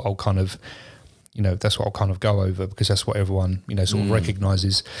that's what I'll kind of go over because that's what everyone sort of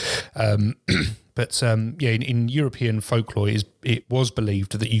recognises. But in European folklore, it was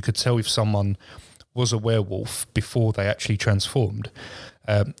believed that you could tell if someone was a werewolf before they actually transformed.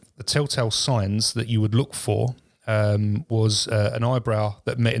 The telltale signs that you would look for was an eyebrow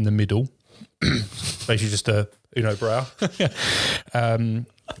that met in the middle, basically just a brow.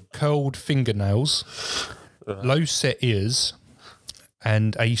 Curled fingernails, low set ears,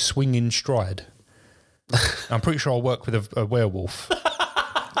 and a swinging stride. I'm pretty sure I'll work with a werewolf.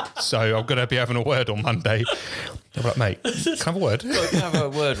 So I'm going to be having a word on Monday. I'm like, mate, can I have a word? Well, can I have a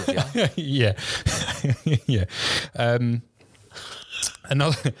word with you? Yeah. Yeah.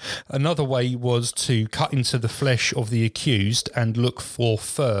 Another way was to cut into the flesh of the accused and look for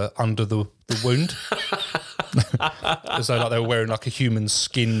fur under the wound. As though like they were wearing like a human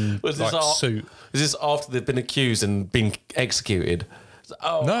skin suit. Is this after they've been accused and been executed?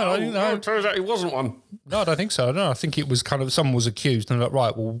 No, turns out he wasn't one. No, I don't think so. No, I think it was kind of someone was accused and they're like,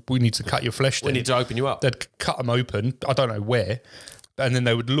 right, well, we need to cut your flesh. We need to open you up. They'd cut them open. I don't know where. And then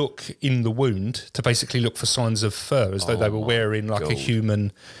they would look in the wound to basically look for signs of fur, as though they were wearing like a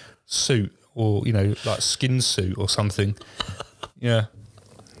human suit or, you know, like skin suit or something. Yeah.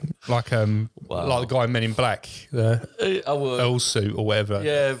 Like the guy in Men in Black, Earl suit or whatever.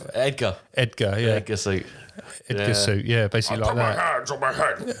 Yeah, Edgar, yeah. Edgar suit. Edgar suit, yeah, basically like that. My hands on my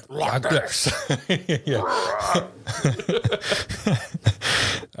head like this. Yeah.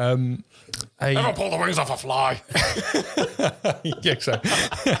 Never pull the wings off a fly. Yeah, exactly.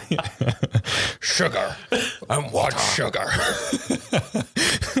 Sugar and water. Sugar.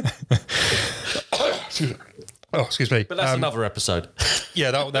 Oh, excuse me. But that's another episode. Yeah,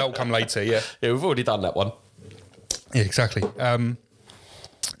 that'll come later. Yeah, yeah, we've already done that one. Yeah, exactly.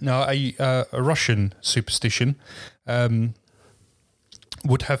 Now, a Russian superstition would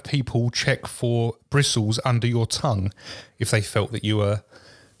have people check for bristles under your tongue if they felt that you were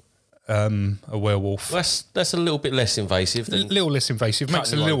a werewolf. That's a little bit less invasive. A little less invasive.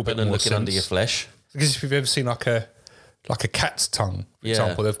 Makes a little bit more looking sense. Under your flesh. Because if you've ever seen like a cat's tongue, for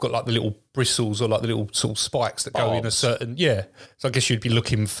example, they've got like the little bristles or like the little sort of spikes that go in a certain... Yeah. So I guess you'd be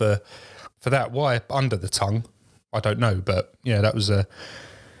looking for that. Why under the tongue? I don't know. But yeah, that was a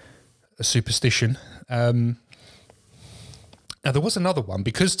superstition. Now, there was another one.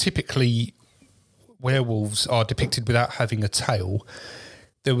 Because typically werewolves are depicted without having a tail,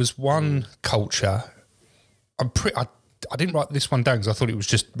 there was one culture... I didn't write this one down because I thought it was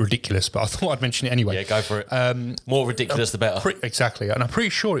just ridiculous, but I thought I'd mention it anyway. Yeah, go for it. More ridiculous, the better. Exactly. And I'm pretty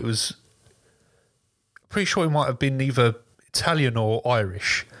sure it might have been either Italian or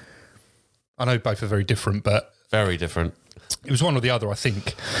Irish. I know both are very different, but... Very different. It was one or the other, I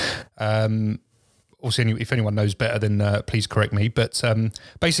think. Also, if anyone knows better, then please correct me. But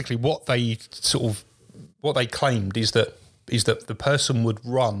basically what they claimed is that the person would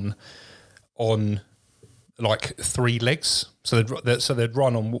run on... like 3 legs, so they'd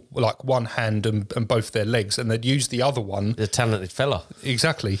run on like one hand and both their legs, and they'd use the other one. The talented fella,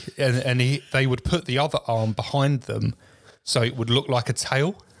 exactly, and they would put the other arm behind them, so it would look like a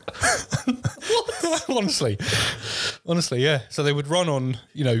tail. Honestly, yeah. So they would run on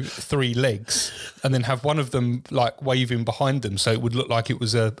 3 legs, and then have one of them like waving behind them, so it would look like it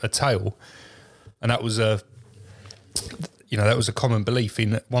was a tail, and that was that was a common belief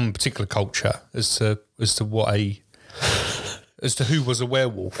in one particular culture as to who was a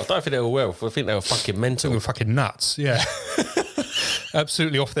werewolf. I don't think they were werewolf. I think they were fucking mental. They were fucking nuts. Yeah,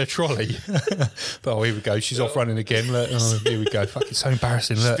 absolutely off their trolley. But here we go. She's off running again. Look, here we go. Fuck, it's so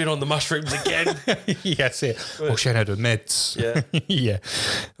embarrassing. She's been on the mushrooms again. Yeah, that's it. Well, she had her meds. Yeah, yeah.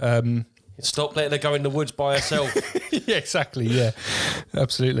 Stop letting her go in the woods by herself. Yeah, exactly. Yeah,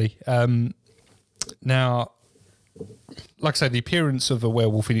 absolutely. Now, like I say, the appearance of a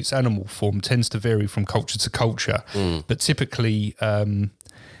werewolf in its animal form tends to vary from culture to culture, but typically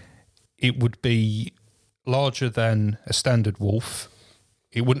it would be larger than a standard wolf.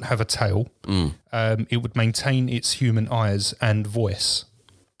 It wouldn't have a tail. It would maintain its human eyes and voice.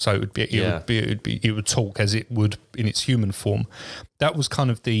 So it would talk as it would in its human form. That was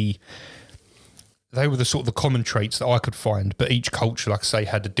kind of they were the sort of the common traits that I could find, but each culture, like I say,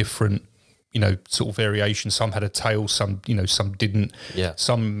 had a different sort of variation. Some had a tail, some didn't. Yeah.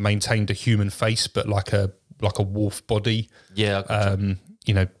 Some maintained a human face, but like a wolf body. Yeah.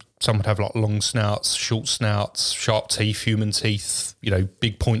 Some would have like long snouts, short snouts, sharp teeth, human teeth,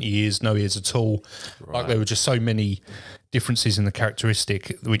 big pointy ears, no ears at all. Right. Like there were just so many differences in the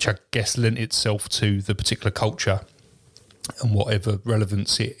characteristic, which I guess lent itself to the particular culture and whatever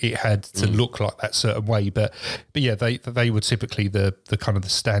relevance it had to look like that certain way. But yeah, they were typically the kind of the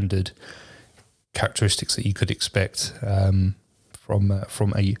standard characteristics that you could expect from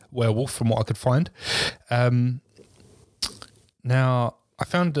a werewolf, from what I could find. Now, I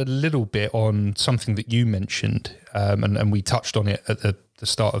found a little bit on something that you mentioned, and we touched on it at the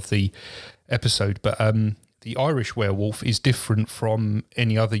start of the episode, but the Irish werewolf is different from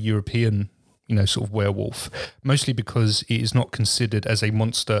any other European sort of werewolf, mostly because it is not considered as a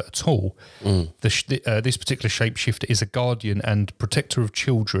monster at all. This particular shapeshifter is a guardian and protector of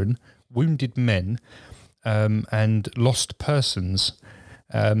children, wounded men, and lost persons.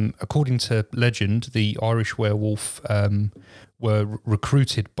 According to legend, the Irish werewolf were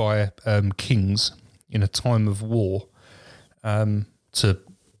recruited by kings in a time of war to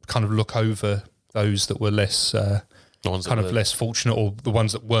kind of look over those that were less less fortunate, or the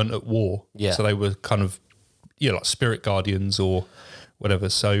ones that weren't at war. Yeah. So they were kind of like spirit guardians or whatever.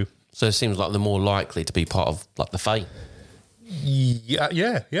 So it seems like they're more likely to be part of like the Fae.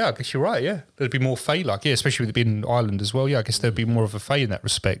 Yeah. I guess you're right. Yeah, there'd be more Fae-like. Yeah, especially with it being Ireland as well. Yeah, I guess there'd be more of a Fae in that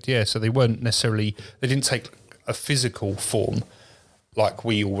respect. Yeah, so they weren't necessarily. They didn't take a physical form like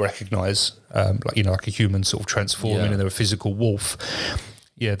we all recognise, like a human sort of transforming, and they're a physical wolf.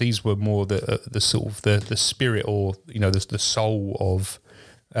 Yeah, these were more the sort of the spirit, or the soul of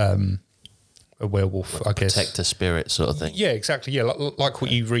a werewolf, I guess. Protector spirit sort of thing. Yeah, exactly. Yeah, like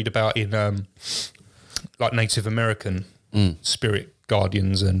what you read about in like Native American spirit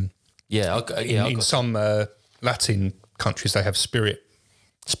guardians, and in some Latin countries they have spirit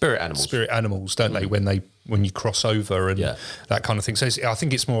animals, don't they? When you cross over and that kind of thing. So I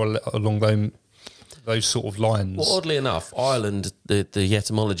think it's more along those sort of lines. Well, oddly enough, Ireland, the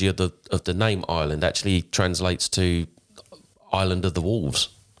etymology of the name Ireland actually translates to Island of the Wolves.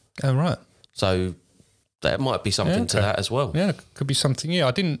 Oh, right. So there might be something to that as well. Yeah, could be something. Yeah,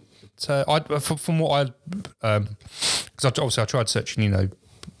 I didn't. From what because obviously I tried searching,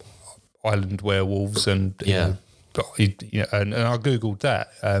 Island werewolves and and I googled that,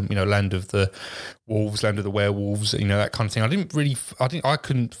 land of the wolves, land of the werewolves, that kind of thing. I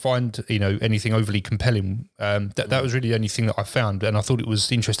couldn't find anything overly compelling. That was really the only thing that I found, and I thought it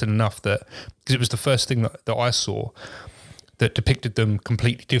was interesting enough that because it was the first thing that I saw that depicted them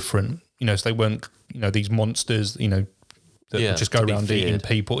completely different. So they weren't these monsters that would just go around eating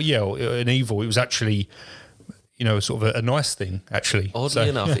people. Or an evil. It was actually sort of a nice thing, actually. Oddly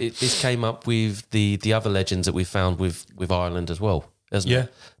enough, this came up with the other legends that we found with Ireland as well, hasn't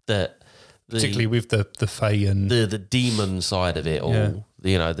it? That particularly with the Fae and the demon side of it, or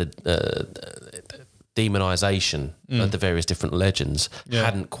the demonization of the various different legends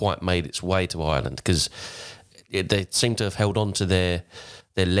hadn't quite made its way to Ireland, because they seem to have held on to their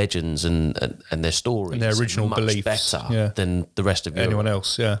legends and their stories and their original much beliefs better than the rest of anyone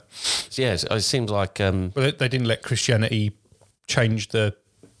else. Yeah. So it seems like but they didn't let Christianity change the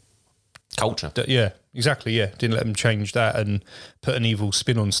culture. Exactly. Yeah, didn't let them change that and put an evil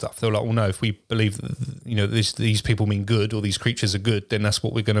spin on stuff. They were like, well, no, if we believe that these people mean good, or these creatures are good, then that's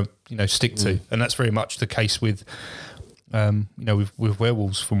what we're going to stick to. And that's very much the case with with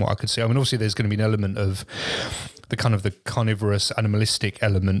werewolves, from what I could see. I mean, obviously there's going to be an element of the kind of the carnivorous animalistic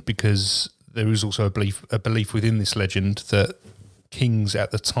element, because there is also a belief within this legend that kings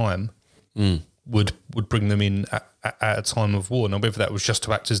at the time would bring them in at a time of war. Now, whether that was just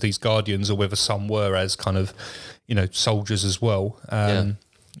to act as these guardians, or whether some were as kind of soldiers as well,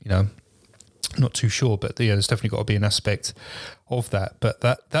 not too sure, but there's definitely got to be an aspect of that. But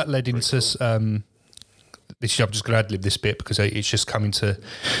that led into I'm just going to ad-lib this bit because it's just coming to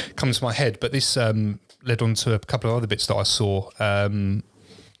my head. But this led on to a couple of other bits that I saw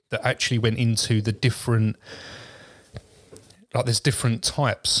that actually went into the different, like there's different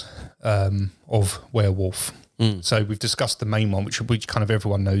types of werewolf. So we've discussed the main one, which kind of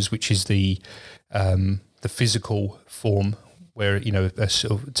everyone knows, which is the physical form, where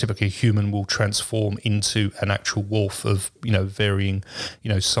typically a human will transform into an actual wolf of varying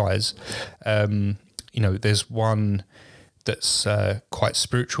size. There's one that's quite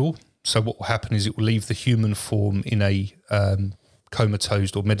spiritual. So what will happen is it will leave the human form in a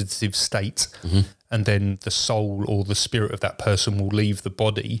comatose or meditative state, and then the soul or the spirit of that person will leave the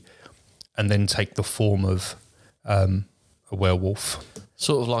body and then take the form of a werewolf.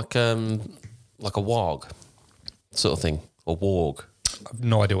 Sort of like a warg sort of thing, or warg. I've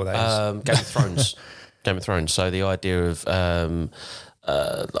no idea what that is. Game of Thrones. Game of Thrones. So the idea of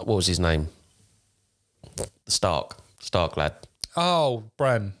what was his name? The Stark lad. Oh,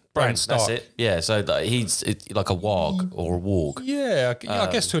 Bran Stark. That's it. Yeah, so he's like a warg or a warg. Yeah, I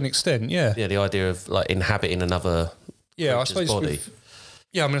guess to an extent, yeah. Yeah, the idea of like inhabiting another I suppose body.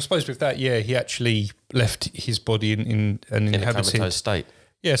 I suppose with that, he actually left his body in an inhabited a comatose state.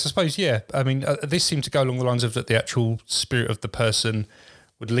 Yes, I suppose, I mean, this seemed to go along the lines of that the actual spirit of the person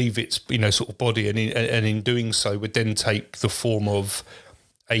would leave its, sort of body, and in doing so would then take the form of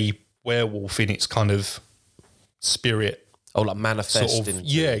a werewolf in its kind of spirit. Oh, like manifest.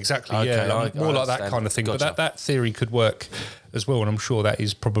 Exactly. Okay, more like that kind of thing. Gotcha. But that theory could work as well, and I'm sure that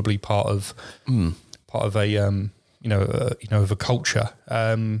is probably part of a of a culture.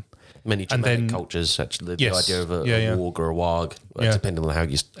 Many Germanic cultures, actually, the idea of a warg or a warg, depending on how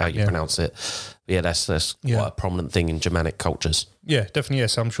you pronounce it. But yeah, that's quite a prominent thing in Germanic cultures. Yeah, definitely.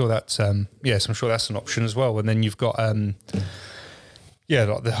 Yes, I'm sure that's an option as well. And then you've got like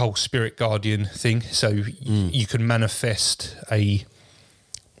the whole spirit guardian thing. So you can manifest a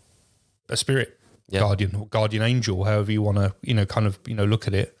spirit guardian or guardian angel, however you want to, look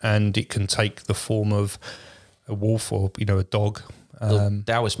at it, and it can take the form of a wolf or a dog. The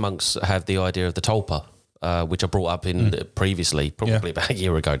Taoist monks have the idea of the tulpa, which I brought up in previously, probably about a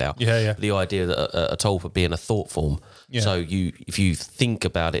year ago now. The idea that a tulpa being a thought form. So if you think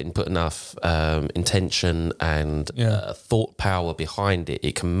about it and put enough intention and thought power behind it,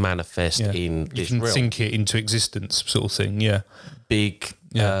 it can manifest in this realm. You can think it into existence, sort of thing. Big.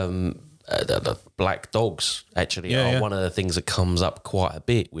 The black dogs actually are one of the things that comes up quite a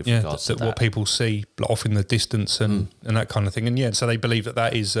bit with regards to that. What people see off in the distance and that kind of thing. And so they believe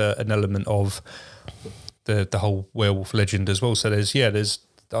that is an element of the whole werewolf legend as well. So I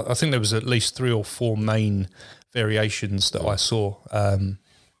think there was at least 3 or 4 main variations that I saw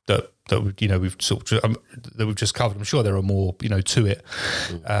that we've sort of that we've just covered. I'm sure there are more to it.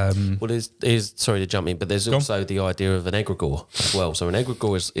 Well, there's sorry to jump in, but there's also the idea of an egregore as well. So an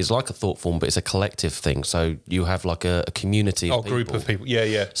egregore is like a thought form, but it's a collective thing. So you have like a community of people. Group of people.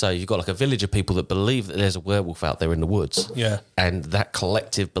 So you've got like a village of people that believe that there's a werewolf out there in the woods. And that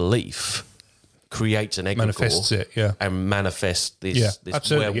collective belief creates an egregore. Manifests it, and manifests this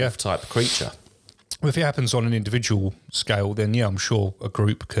werewolf type creature. Well, if it happens on an individual scale, then I'm sure a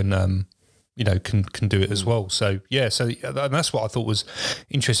group can can do it as well. So and that's what I thought was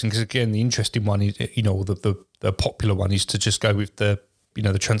interesting, because again, the interesting one is, the popular one is to just go with the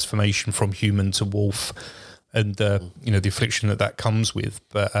the transformation from human to wolf, and the affliction that comes with.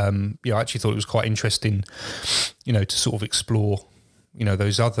 But I actually thought it was quite interesting, to sort of explore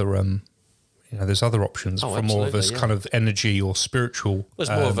those other there's other options for more of a kind of energy or spiritual. It's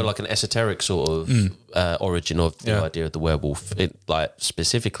more of an esoteric sort of origin of the idea of the werewolf.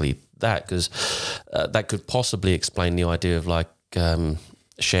 Specifically that, because that could possibly explain the idea of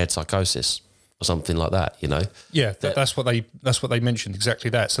shared psychosis or something like that. Yeah, that's what they mentioned, exactly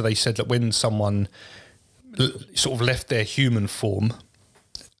that. So they said that when someone sort of left their human form,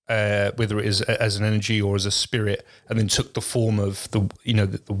 whether it is as an energy or as a spirit, and then took the form of the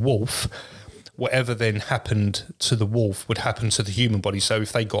wolf, whatever then happened to the wolf would happen to the human body. So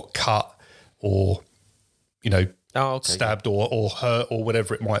if they got cut or, stabbed or hurt or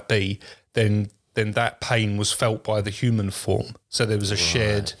whatever it might be, then that pain was felt by the human form. So there was a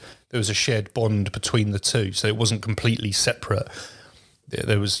shared bond between the two. So it wasn't completely separate.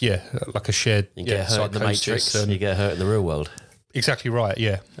 There was like a shared. You get hurt in the Matrix, and you get hurt in the real world. Exactly right.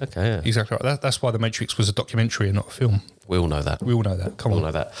 Yeah. Okay. Yeah. Exactly right. That's why The Matrix was a documentary and not a film. We all know that. Come on. We all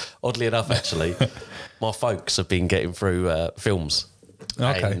know that. Oddly enough, actually, my folks have been getting through films.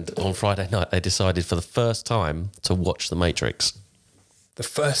 Okay. And on Friday night, they decided for the first time to watch The Matrix. The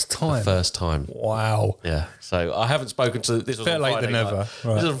first time? The first time. Wow. Yeah. So I haven't spoken to... This was better late than never.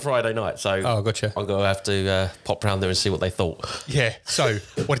 Right. This was on Friday night, so... Oh, gotcha. I'm going to have to pop round there and see what they thought. Yeah. So,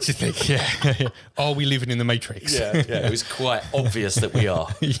 what did you think? Yeah. Are we living in the Matrix? Yeah. It was quite obvious that we are.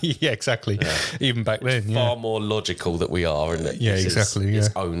 Yeah, exactly. Yeah. Even back then, far more logical that we are, and that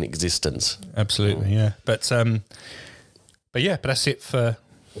its own existence. Absolutely, yeah. But that's it for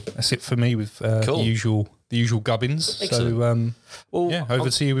me with cool. The usual gubbins. Excellent. So, over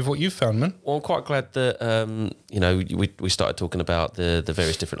to you with what you've found, man. Well, I'm quite glad that, we started talking about the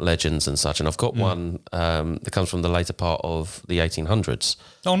various different legends and such, and I've got one that comes from the later part of the 1800s.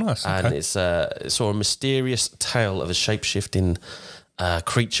 Oh, nice. Okay. And it's sort of a mysterious tale of a shape-shifting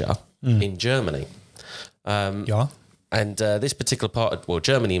creature in Germany. And this particular part of,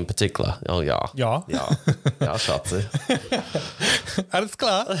 Germany in particular. Oh, yeah. Ja. Ja. Ja, Schatzi. Alles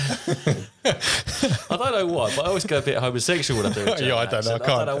klar. I don't know why, but I always go a bit homosexual when I do it. I don't know. I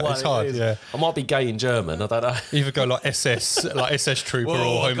can't. Don't know why it's hard, yeah. I might be gay in German. I don't know. Either go like SS trooper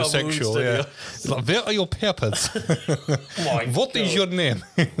or homosexual. Yeah. It's like, where are your papers? What is your name?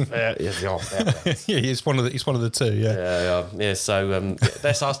 Yeah, it's one of the two. Yeah. So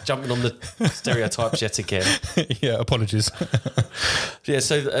that's us jumping on the stereotypes yet again. Yeah. Apologies.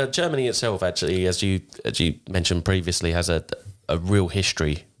 So Germany itself, actually, as you mentioned previously, has a real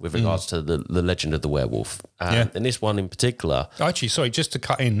history with regards to the legend of the werewolf. And this one in particular... Actually, sorry, just to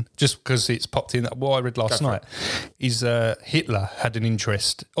cut in, just because it's popped in, what I read last night is Hitler had an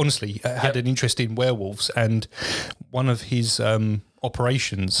interest, honestly, an interest in werewolves, and one of his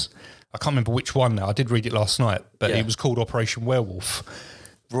operations, I can't remember which one now, I did read it last night, but it was called Operation Werewolf.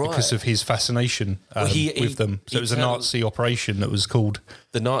 because of his fascination with them. So it was a Nazi operation that was called...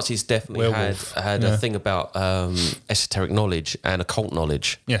 The Nazis definitely had a thing about esoteric knowledge and occult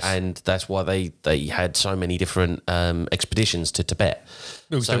knowledge. Yes. And that's why they had so many different expeditions to Tibet.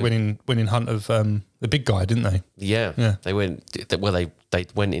 So they went in hunt of the big guy, didn't they? Yeah. They went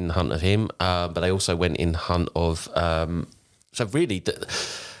in hunt of him, but they also went in hunt of... so really,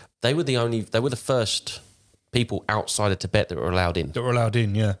 they were the first... people outside of Tibet that were allowed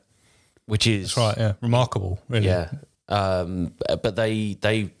in. Yeah. Which is... That's right, yeah. Remarkable, really. Yeah. But they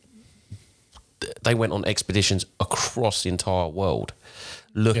went on expeditions across the entire world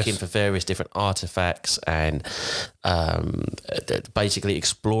looking for various different artifacts and basically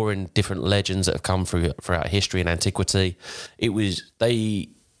exploring different legends that have come throughout history and antiquity. It was... They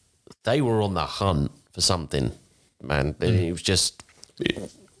were on the hunt for something, man. It was just...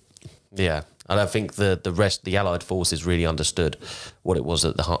 Yeah. I don't think the Allied forces really understood what it was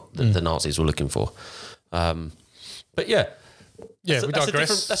that the Nazis were looking for. But yeah. Yeah, we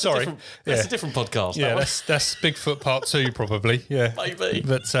digress. That's a different podcast. Yeah, that's Bigfoot Part 2 probably. Yeah. Maybe.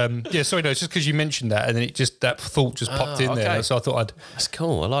 But yeah, sorry, no, it's just because you mentioned that and then that thought just popped in there. So I thought That's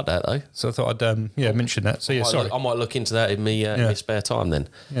cool. I like that though. So I thought I'd mention that. So yeah, sorry. I might look into that in my spare time then.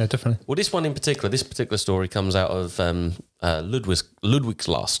 Yeah, definitely. Well, this particular story comes out of Ludwig's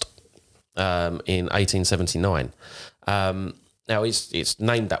Last. In 1879. Now it's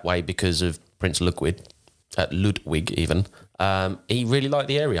named that way because of Prince Ludwig even. He really liked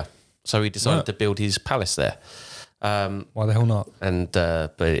the area, so he decided to build his palace there. Why the hell not? And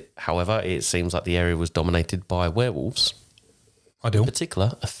however, it seems like the area was dominated by werewolves. Ideal. In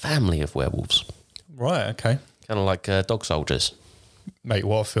particular, a family of werewolves. Right. Okay. Kind of like dog soldiers. Mate,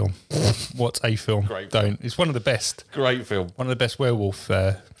 what a film. What a film. Great film. It's one of the best. Great film. One of the best werewolf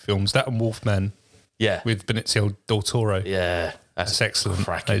films. That and Wolfman. Yeah. With Benicio del Toro. Yeah. That's excellent.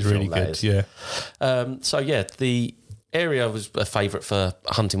 Cracking That's really good. Yeah. So, yeah, the area was a favourite for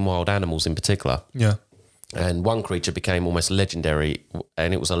hunting wild animals in particular. Yeah. And one creature became almost legendary,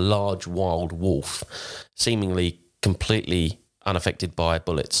 and it was a large wild wolf, seemingly completely unaffected by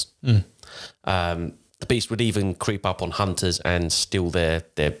bullets. The beast would even creep up on hunters and steal their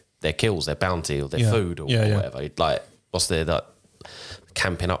kills, their bounty, or their food, or whatever. Like, whilst they're like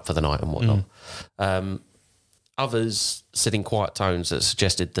camping up for the night and whatnot. Others said in quiet tones that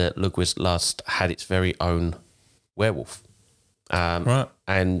suggested that Ludwig's Lust had its very own werewolf. Right.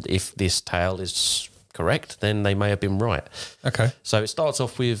 And if this tale is correct, then they may have been right. Okay. So it starts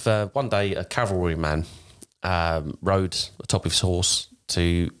off with one day a cavalryman rode atop of his horse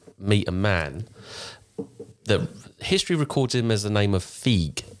to meet a man that history records him as the name of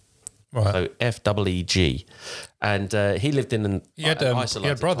Feig. Right. So F-E-E-G. And he lived in an isolated he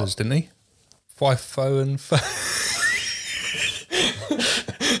had brothers, didn't he? Fifo and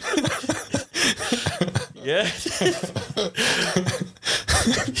Yeah.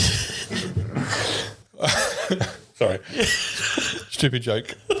 Sorry. Stupid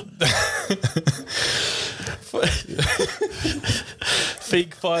joke.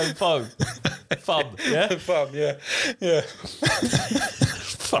 Feig, fine, foam. Fun, yeah? Fun, yeah. Yeah.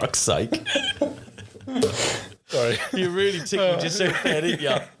 Fuck's sake. Sorry. You really tickled yourself there, didn't you?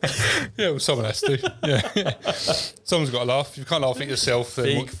 Yeah, well, someone has to. Yeah. Someone's got to laugh. If you can't laugh at yourself,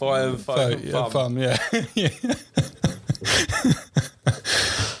 then... Feig, fire, foam. Fun, yeah.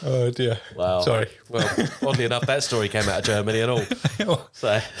 Oh, dear. Wow. Sorry. Well, oddly enough, that story came out of Germany and all.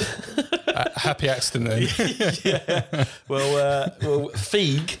 So... happy accident then. Yeah. Well,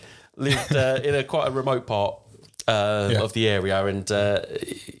 Feig lived in quite a remote part of the area, and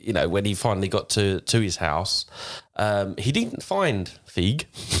when he finally got to his house, he didn't find Feig.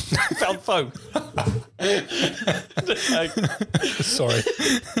 He found foam. Sorry.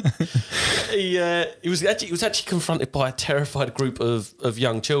 He was actually confronted by a terrified group of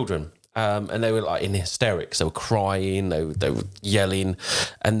young children. And they were like in hysterics. They were crying. They were yelling,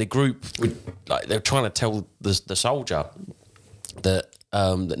 and the group they were trying to tell the soldier that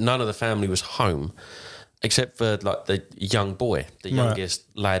none of the family was home, except for like the young boy, the youngest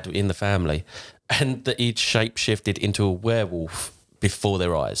lad in the family, and that he'd shape-shifted into a werewolf before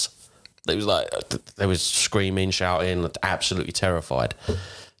their eyes. They was like they was screaming, shouting, absolutely terrified.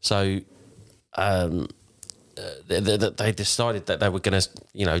 So they decided that they were going to,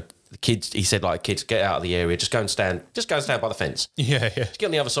 the kids. He said, kids, get out of the area. Just go and stand by the fence. Yeah. Just get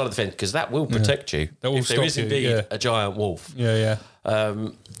on the other side of the fence, because that will protect you. That will if there is stop you, indeed a giant wolf. Yeah.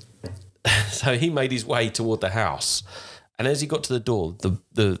 So he made his way toward the house, and as he got to the door,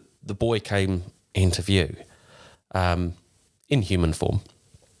 the boy came into view, in human form,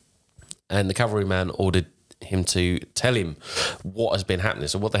 and the cavalryman ordered him to tell him what has been happening.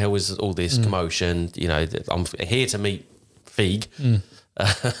 So what the hell is all this commotion? You know, I'm here to meet Feig. I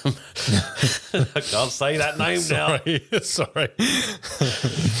can't say that name now. Sorry.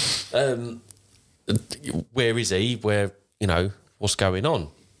 Where is he? Where, you know, what's going on?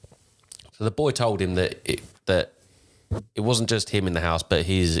 So the boy told him that it wasn't just him in the house, but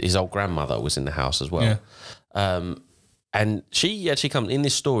his old grandmother was in the house as well. Yeah. And she actually comes in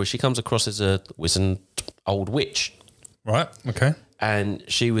this story. She comes across as an old witch, right? Okay. And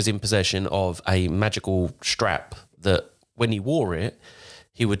she was in possession of a magical strap that, when he wore it,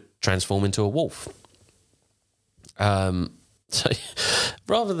 he would transform into a wolf. So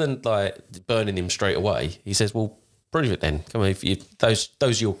rather than like burning him straight away, he says, "Well, prove it then. Come on, if those are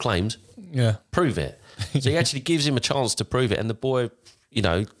your claims, prove it." So he actually gives him a chance to prove it, and the boy, you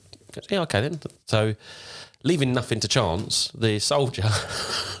know, goes, "Yeah, okay then." So, leaving nothing to chance, the soldier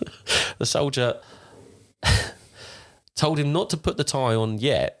told him not to put the tie on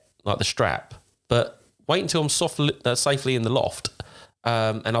yet, like the strap, but wait until I'm safely in the loft,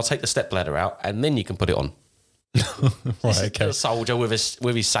 and I'll take the stepladder out, and then you can put it on. Right, okay. The soldier with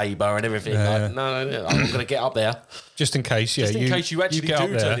his saber and everything. No, I'm going to get up there. Just in case, Just in case you actually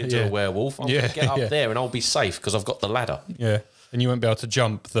do turn into a werewolf, I'm going to get up there and I'll be safe because I've got the ladder. Yeah, and you won't be able to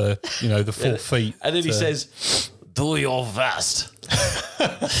jump the 4 feet. And then he says, "Do your first."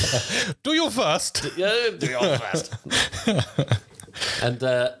 Do your first. Yeah, do your first. And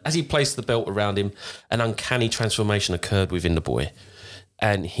as he placed the belt around him, an uncanny transformation occurred within the boy,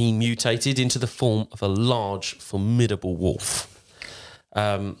 and he mutated into the form of a large, formidable wolf.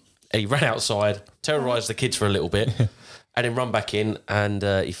 And he ran outside, terrorised the kids for a little bit, and then run back in, and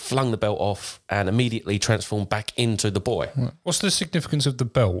he flung the belt off and immediately transformed back into the boy. What's the significance of the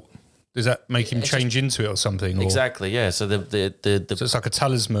belt? Does that make him change into it or something? Or? Exactly, yeah. So the so it's like a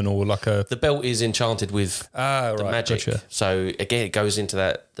talisman or like a... The belt is enchanted with the magic. Gotcha. So again, it goes into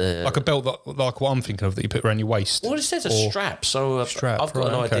that... like a belt, like what I'm thinking of, that you put around your waist. Well, it says a strap. So I've got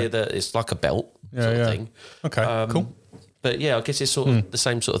an idea that it's like a belt sort of thing. Okay, cool. But yeah, I guess it's sort of the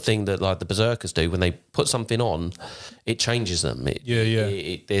same sort of thing that like the berserkers do when they put something on, it changes them.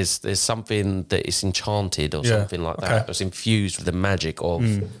 There's something that is enchanted or something like that. It's infused with the magic of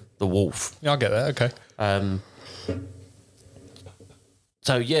the wolf. Yeah, I get that. Okay.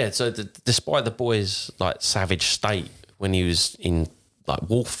 So despite the boy's like savage state when he was in like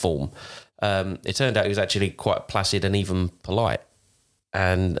wolf form, it turned out he was actually quite placid and even polite,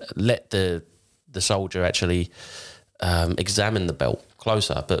 and let the soldier actually examine the belt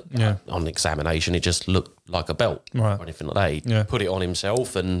closer. But on examination, it just looked like a belt or anything like that. He put it on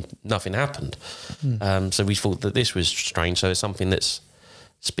himself and nothing happened. So we thought that this was strange. So it's something that's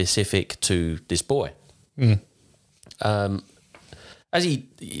specific to this boy. As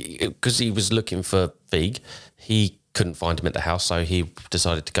because he was looking for Feig, he couldn't find him at the house, so he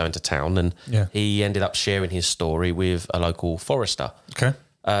decided to go into town, and he ended up sharing his story with a local forester. Okay.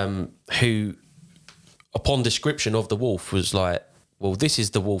 Who, upon description of the wolf, was like, "Well, this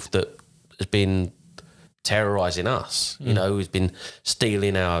is the wolf that has been terrorising us. You know, who's been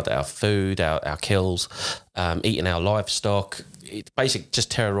stealing our food, our kills, eating our livestock. It's basically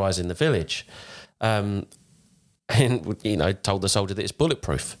just terrorising the village." And, you know, told the soldier that it's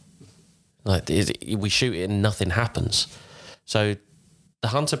bulletproof. Like, we shoot it and nothing happens. So the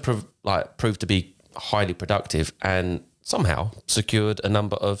hunter proved to be highly productive and somehow secured a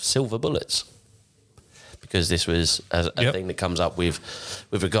number of silver bullets. Because this was a thing that comes up with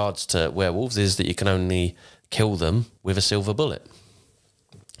regards to werewolves, is that you can only kill them with a silver bullet.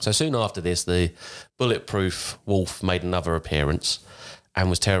 So soon after this, the bulletproof wolf made another appearance and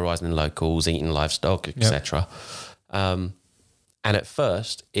was terrorising the locals, eating livestock, etc. And at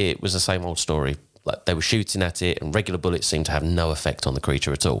first, it was the same old story. Like, they were shooting at it, and regular bullets seemed to have no effect on the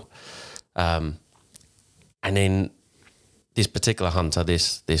creature at all. And then this particular hunter,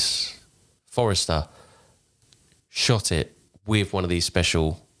 this forester, shot it with one of these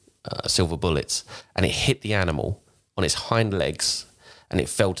special silver bullets, and it hit the animal on its hind legs, and it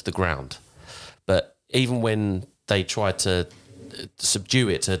fell to the ground. But even when they tried to subdue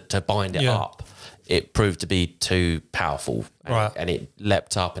it, to bind it up, it proved to be too powerful, and it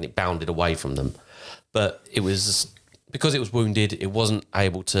leapt up and it bounded away from them. But it was, because it was wounded, it wasn't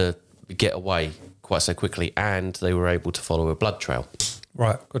able to get away quite so quickly, and they were able to follow a blood trail.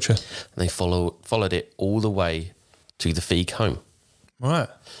 Right, gotcha. And they followed it all the way to the Feig home. Right.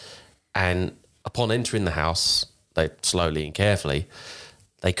 And upon entering the house, they slowly and carefully,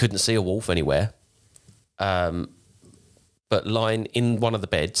 they couldn't see a wolf anywhere. But lying in one of the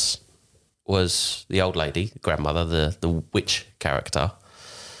beds was the old lady, the grandmother, the witch character.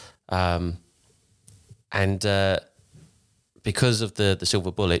 And And because of the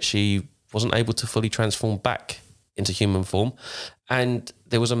silver bullet, she wasn't able to fully transform back into human form, and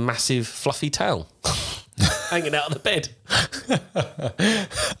there was a massive fluffy tail hanging out of the bed.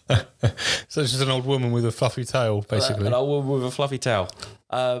 So it's just an old woman with a fluffy tail, basically. An old woman with a fluffy tail.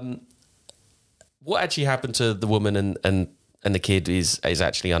 What actually happened to the woman and the kid is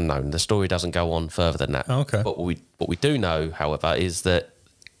actually unknown. The story doesn't go on further than that. Oh, okay. But what we do know, however, is that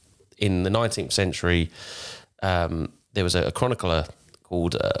in the 19th century, there was a chronicler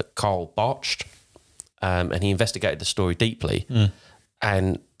called Karl Bartsch, and he investigated the story deeply.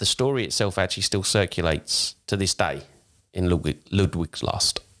 And the story itself actually still circulates to this day in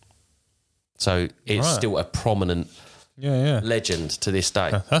Ludwigslust. So it's still a prominent legend to this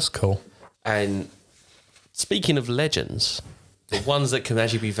day. That's cool. And speaking of legends, the ones that can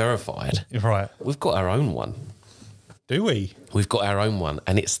actually be verified, right? We've got our own one. Do we? We've got our own one,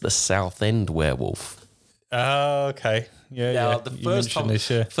 and it's the Southend werewolf. Oh, okay. Yeah, now, the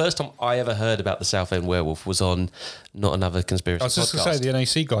first time I ever heard about the Southend werewolf was on Not Another Conspiracy Podcast. I was just going to say, the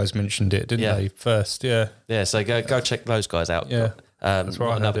NAC guys mentioned it, didn't they, first? Yeah. Yeah, so go check those guys out. Yeah. That's right.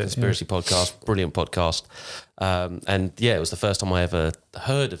 Not Another Conspiracy Podcast, brilliant podcast. And yeah, it was the first time I ever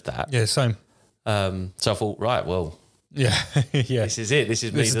heard of that. Yeah, same. So I thought, right, well, yeah, this is it. This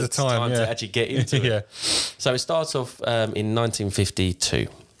is the time to actually get into it. So it starts off in 1952.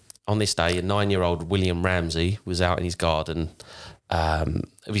 On this day, a 9-year-old William Ramsey was out in his garden of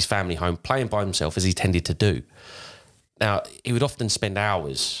his family home playing by himself, as he tended to do. Now, he would often spend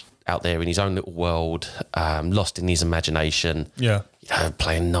hours out there in his own little world, lost in his imagination. Yeah,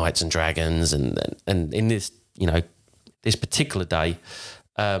 playing Knights and Dragons, and in this, this particular day,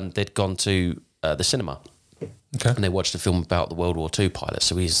 they'd gone to the cinema. Okay. And they watched a film about the World War II pilot.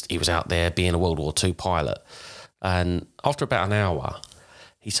 So he was out there being a World War II pilot, and after about an hour,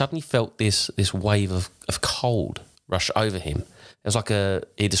 he suddenly felt this wave of cold rush over him. It was like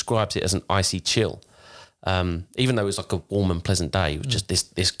he describes it as an icy chill. Even though it was like a warm and pleasant day, it was just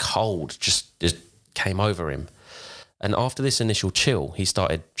this cold just came over him. And after this initial chill, he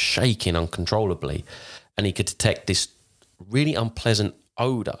started shaking uncontrollably, and he could detect this really unpleasant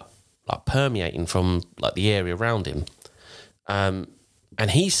odour like permeating from like the area around him. And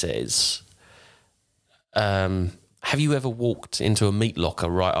he says, have you ever walked into a meat locker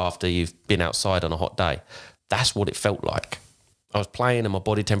right after you've been outside on a hot day? That's what it felt like. I was playing and my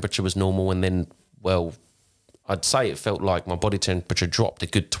body temperature was normal, and then, well, I'd say it felt like my body temperature dropped a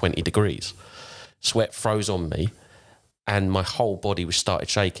good 20 degrees. Sweat froze on me and my whole body was started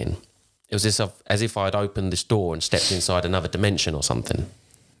shaking. It was as if I'd opened this door and stepped inside another dimension or something.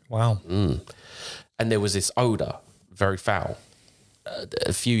 Wow. And there was this odour, very foul.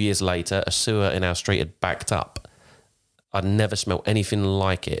 A few years later, a sewer in our street had backed up. I'd never smelt anything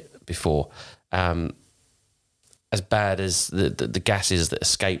like it before. As bad as the gases that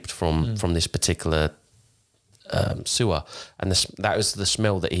escaped from this particular sewer, and that was the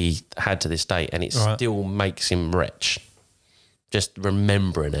smell that he had to this day, and it still makes him retch just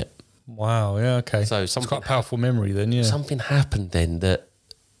remembering it. Wow. Yeah. Okay. So it's quite a powerful memory then. Yeah. Something happened then that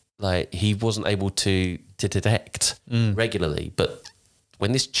like he wasn't able to detect regularly, but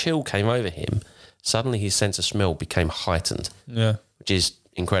when this chill came over him, suddenly his sense of smell became heightened. Yeah, which is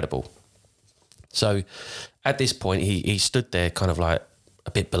incredible. So at this point, he stood there kind of like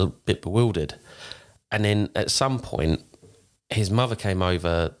a bit bewildered. And then at some point, his mother came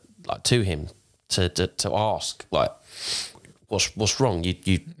over like to him to ask, like, what's wrong?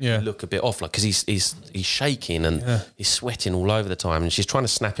 You look a bit off, like, because he's shaking and he's sweating all over the time. And she's trying to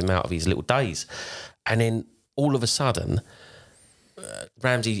snap him out of his little daze. And then all of a sudden,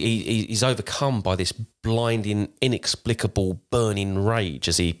 Ramsey, he's overcome by this blinding, inexplicable, burning rage,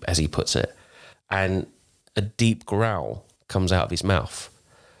 as he puts it. And a deep growl comes out of his mouth.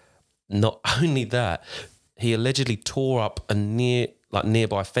 Not only that, he allegedly tore up a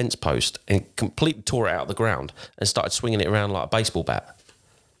nearby fence post and completely tore it out of the ground and started swinging it around like a baseball bat.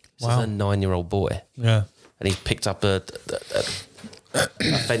 This is a 9-year-old boy. Yeah. And he picked up a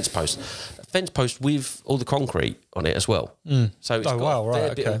fence post. A fence post with all the concrete on it as well. So it's got a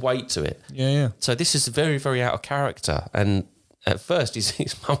fair bit of weight to it. Yeah. So this is very, very out of character. And at first,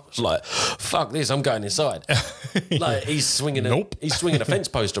 his mum was like, "Fuck this! I'm going inside." Like he's swinging a fence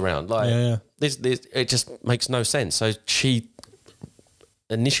post around. Like this, it just makes no sense. So she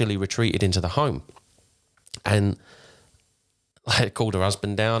initially retreated into the home, and like called her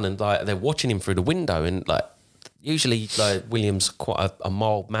husband down, and like they're watching him through the window, and like usually like William's quite a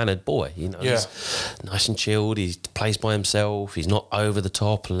mild mannered boy, he's nice and chilled. He plays by himself. He's not over the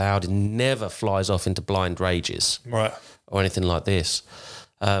top, loud. He never flies off into blind rages. Right. Or anything like this.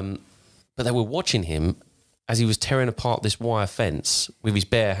 But but they were watching him as he was tearing apart this wire fence with his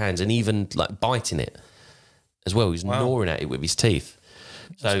bare hands and even like biting it as well. He was gnawing at it with his teeth.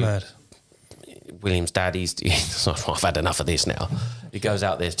 That's mad. William's dad, he's like, I've had enough of this now. He goes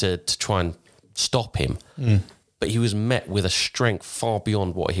out there to try and stop him. But he was met with a strength far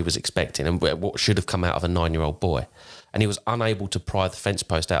beyond what he was expecting and what should have come out of a 9-year-old boy. And he was unable to pry the fence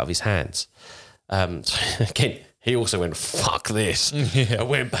post out of his hands. Again, he also went, fuck this. And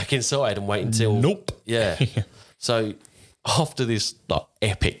went back inside and waited until... Nope. Yeah. So after this like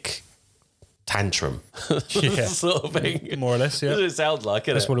epic tantrum sort of thing. More or less, yeah. That's what it sounds like,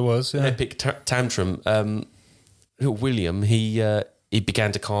 isn't That's it? what it was, yeah. Epic tantrum. William, he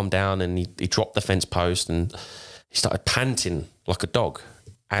began to calm down and he dropped the fence post and he started panting like a dog,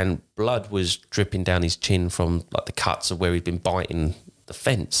 and blood was dripping down his chin from like the cuts of where he'd been biting the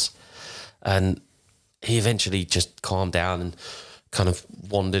fence. And he eventually just calmed down and kind of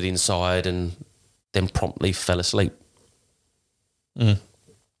wandered inside and then promptly fell asleep. And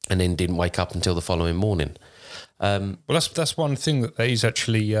then didn't wake up until the following morning. Well, that's one thing that is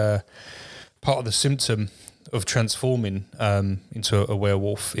actually part of the symptom of transforming into a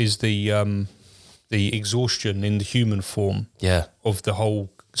werewolf is the exhaustion in the human form of the whole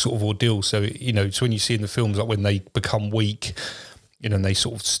sort of ordeal. So, it's when you see in the films, like when they become weak, and they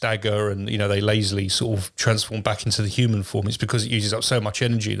sort of stagger and, they lazily sort of transform back into the human form. It's because it uses up so much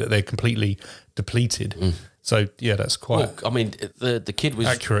energy that they're completely depleted. So, yeah, that's quite... Well, I mean, the kid was...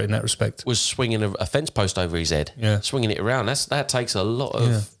 accurate in that respect. Was swinging a fence post over his head, swinging it around. That takes a lot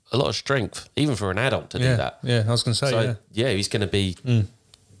of strength, even for an adult to do that. Yeah, I was going to say, so, he's going to be...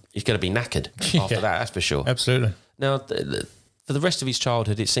 He's going to be knackered after that, that's for sure. Absolutely. Now, for the rest of his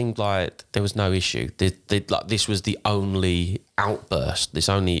childhood, it seemed like there was no issue. This was the only outburst,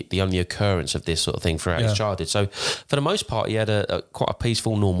 the only occurrence of this sort of thing throughout his childhood. So, for the most part, he had quite a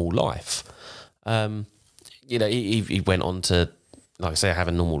peaceful, normal life. He went on to, like I say, have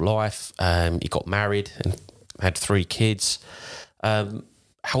a normal life. He got married and had 3 kids.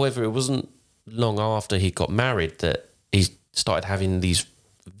 However, it wasn't long after he got married that he started having these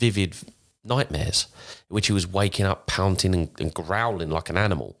vivid nightmares in which he was waking up panting and growling like an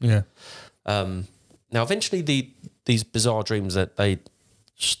animal. Yeah. Now, eventually, these bizarre dreams that they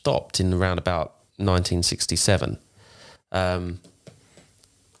stopped in around about 1967.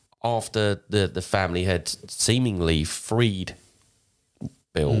 After the family had seemingly freed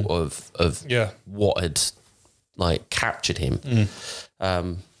Bill of what had like captured him.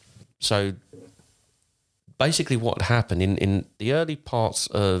 So basically what happened in the early parts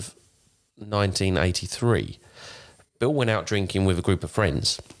of 1983, Bill went out drinking with a group of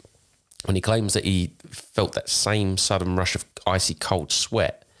friends and he claims that he felt that same sudden rush of icy cold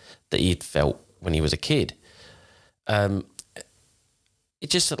sweat that he'd felt when he was a kid. It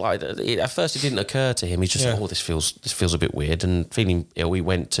just like at first it didn't occur to him. He's just like, this feels a bit weird, and feeling ill, he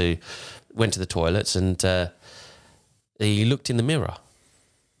went to the toilets and he looked in the mirror,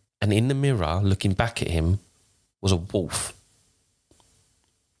 and in the mirror, looking back at him, was a wolf.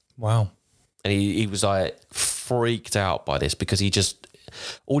 Wow! And he was like freaked out by this because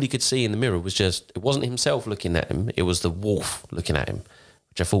all he could see in the mirror was it wasn't himself looking at him; it was the wolf looking at him,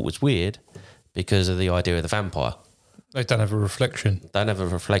 which I thought was weird because of the idea of the vampire. They don't have a reflection.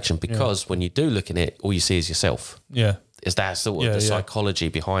 Because when you do look in it, all you see is yourself. Yeah. Is that sort of the psychology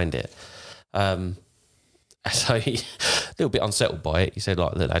behind it? So he a little bit unsettled by it. He said,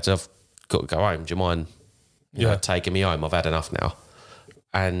 like, lads, I've got to go home. Do you mind taking me home? I've had enough now.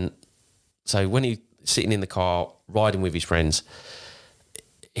 And so when he sitting in the car, riding with his friends,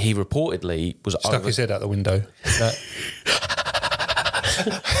 he reportedly was stuck his head out the window.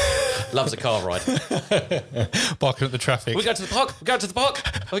 Loves a car ride. Barking at the traffic. We go to the park. We go to the park.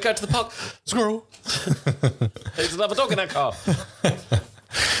 We go to the park. Squirrel. There's another dog in that car.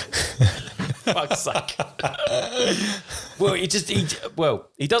 Fuck's sake. Well,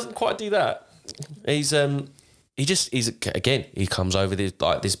 he doesn't quite do that. He comes over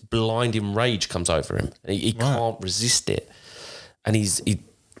this blinding rage comes over him. He can't resist it, and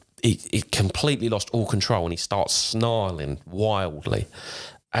he completely lost all control, and he starts snarling wildly.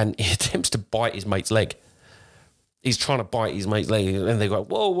 And he attempts to bite his mate's leg. He's trying to bite his mate's leg, and they go,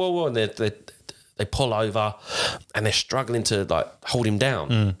 whoa, whoa, whoa. And they pull over, and they're struggling to like hold him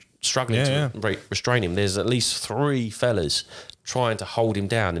down, struggling to restrain him. There's at least 3 fellas trying to hold him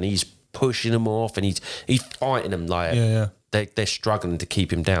down, and he's pushing them off, and he's fighting them like they're struggling to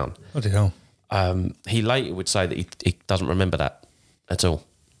keep him down. What the hell? He later would say that he doesn't remember that at all.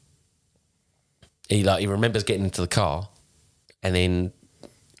 He remembers getting into the car, and then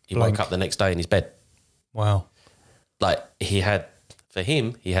he woke up the next day in his bed. Wow. Like he had for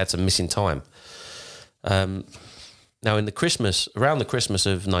him, he had some missing time. Now, around the Christmas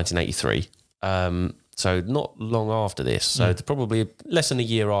of 1983, so not long after this, so probably less than a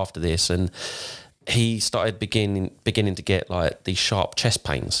year after this, and he started beginning to get like these sharp chest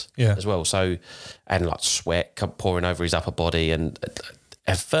pains as well. So, and like sweat pouring over his upper body, and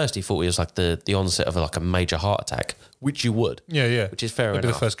at first he thought it was like the onset of like a major heart attack, which you would, which is fair enough. That'd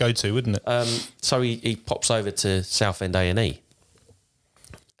be the first go-to, wouldn't it? So he pops over to Southend A&E,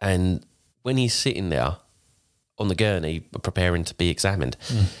 and when he's sitting there on the gurney preparing to be examined,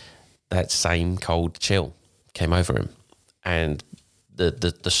 that same cold chill came over him, and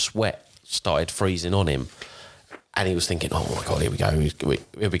the sweat started freezing on him, and he was thinking, oh my God, here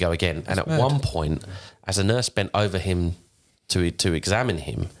we go again. And at one point, as a nurse bent over him to examine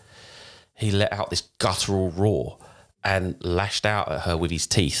him, he let out this guttural roar and lashed out at her with his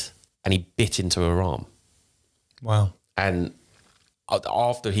teeth, and he bit into her arm. Wow. And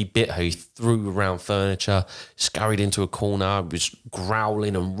after he bit her, he threw around furniture, scurried into a corner, was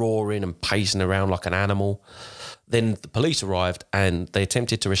growling and roaring and pacing around like an animal. Then the police arrived and they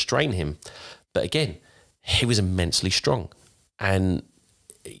attempted to restrain him. But again, he was immensely strong, and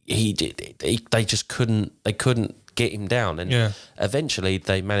they just couldn't get him down. And eventually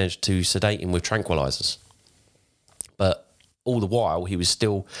they managed to sedate him with tranquilizers. But all the while, he was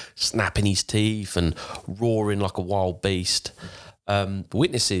still snapping his teeth and roaring like a wild beast.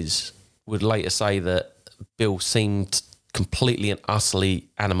 Witnesses would later say that Bill seemed completely and utterly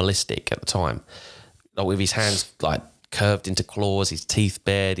animalistic at the time, like with his hands like curved into claws, his teeth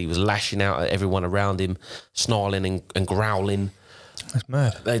bared. He was lashing out at everyone around him, snarling and growling. That's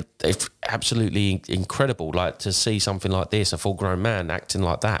mad. They're absolutely incredible. Like, to see something like this, a full-grown man acting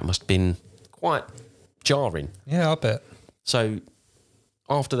like that, must have been quite jarring. Yeah, I bet. So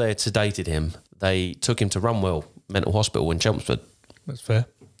after they had sedated him, they took him to Runwell Mental Hospital in Chelmsford. That's fair.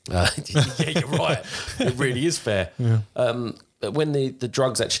 Yeah, you're right. It really is fair. Yeah. But when the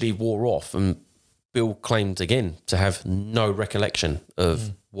drugs actually wore off, and Bill claimed again to have no recollection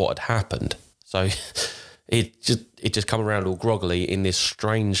of what had happened, so it just come around all groggily in this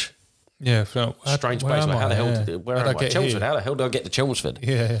strange place. Like, how the hell? Where am I? Chelmsford. How the hell do I get to Chelmsford?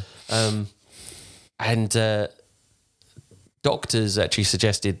 Yeah. And doctors actually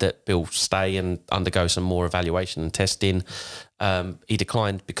suggested that Bill stay and undergo some more evaluation and testing. He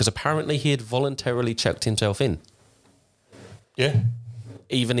declined because apparently he had voluntarily checked himself in. Yeah.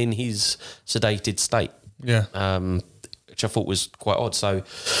 Even in his sedated state. Yeah. Which I thought was quite odd. So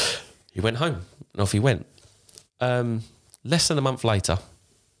he went home and off he went. Less than a month later,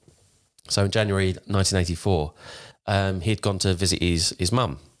 so in January 1984, he had gone to visit his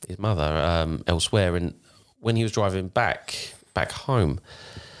mother, elsewhere, and when he was driving back home,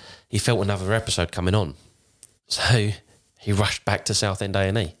 he felt another episode coming on. So he rushed back to Southend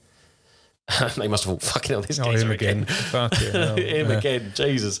A&E. They must have thought, fucking hell, this guy's him again. Fuck it, him again,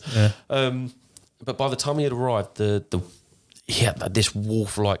 Jesus. Yeah. But by the time he had arrived, this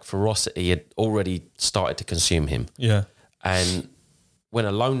wolf-like ferocity had already started to consume him. Yeah. And when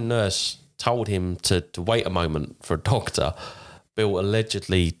a lone nurse told him to wait a moment for a doctor, Bill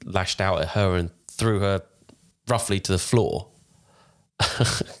allegedly lashed out at her and threw her roughly to the floor.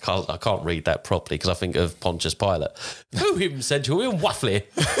 I can't read that properly because I think of Pontius Pilate. Throw him, Centurion, waffly.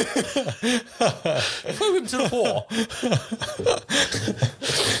 Throw him to the floor.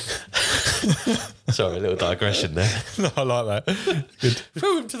 Sorry, a little digression there. No, I like that. Good.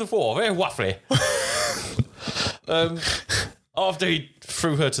 Throw him to the floor, very waffly. After he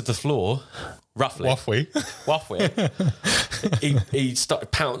threw her to the floor, roughly, he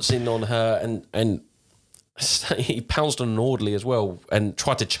started pouncing on her and he pounced on an orderly as well and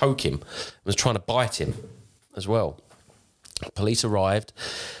tried to choke him, was trying to bite him as well. Police arrived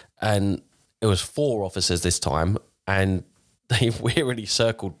and it was 4 officers this time, and they wearily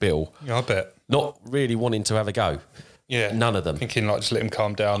circled Bill. Yeah, I bet. Not really wanting to have a go. Yeah. None of them. Thinking like just let him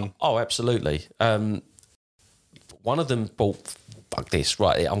calm down. Oh, absolutely. One of them thought, fuck this,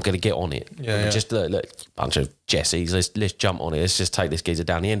 right, I'm going to get on it. Yeah. Just look, bunch of Jessies, let's jump on it. Let's just take this geezer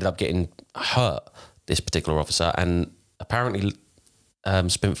down. He ended up getting hurt, this particular officer, and apparently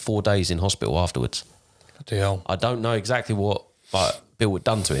spent 4 days in hospital afterwards. Bloody hell. I don't know exactly what Bill had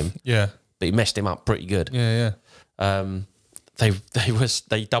done to him. Yeah. But he messed him up pretty good. Yeah.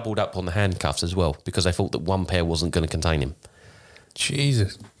 They doubled up on the handcuffs as well because they thought that one pair wasn't going to contain him.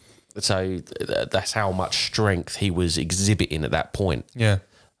 Jesus. So that's how much strength he was exhibiting at that point. Yeah.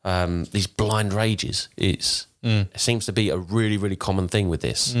 These blind rages, it seems to be a really, really common thing with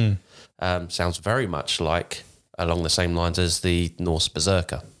this. Sounds very much like along the same lines as the Norse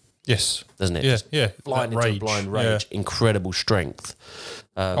berserker. Yes. Doesn't it? Yeah, Just yeah. Flying into a blind rage, incredible strength.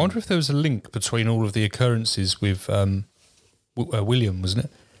 I wonder if there was a link between all of the occurrences with William, wasn't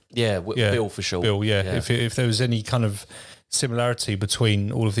it? Yeah, Bill for sure. Bill, yeah. If there was any kind of similarity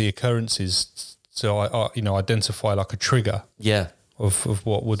between all of the occurrences to identify like a trigger. Yeah. Of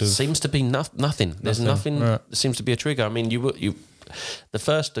what would have seems to be nothing. There's nothing. Right. There seems to be a trigger. I mean, you the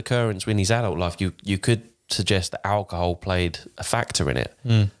first occurrence in his adult life, you could suggest that alcohol played a factor in it,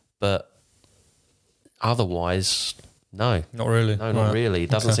 but otherwise, no, not really. No, not really. It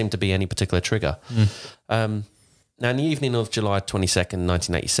doesn't seem to be any particular trigger. Now, in the evening of July 22nd,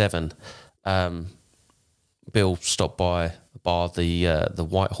 1987, Bill stopped by the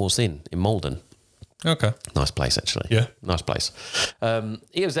White Horse Inn in Malden. Okay. Nice place, actually. Yeah. Nice place.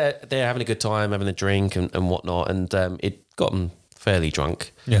 He was there having a good time, having a drink and whatnot, and it got him fairly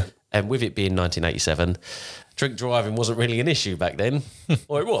drunk. Yeah. And with it being 1987, drink driving wasn't really an issue back then.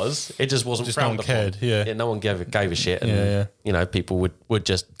 Or it was. It just wasn't frowned upon. No one cared, yeah. No one gave a shit. And, you know, people would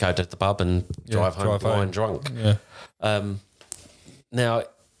just go to the pub and drive home blind drunk. Yeah. Now,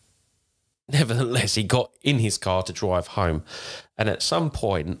 nevertheless, he got in his car to drive home. And at some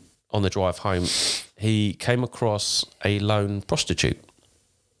point on the drive home, he came across a lone prostitute.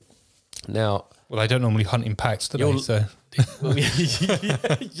 Now, well, they don't normally hunt in packs, do they? So. Well,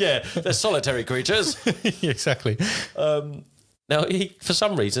 yeah, they're solitary creatures. Yeah, exactly. Now, for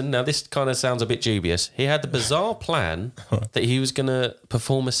some reason, this kind of sounds a bit dubious. He had the bizarre plan that he was going to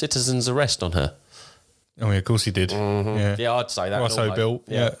perform a citizen's arrest on her. Oh, yeah, of course he did. Mm-hmm. Yeah, I'd say that. Well, so, Bill.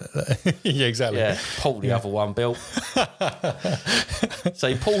 Yeah. Yeah, exactly. Yeah, pull the other one, Bill. So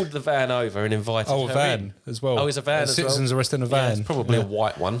he pulled the van over and invited her a van in. as well. Oh, it's a van as well. Citizens arrest in a van. Yeah, it's probably a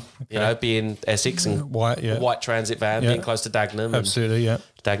white one. Okay. You know, being Essex and white transit van, being close to Dagenham. Absolutely, and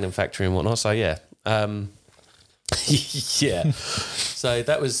Dagenham factory and whatnot. So, yeah. Yeah. So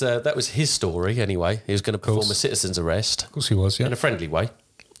that was his story anyway. He was going to perform a citizen's arrest. Of course he was, yeah. In a friendly way.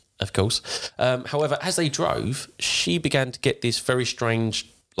 Of course. However, as they drove, she began to get this very strange,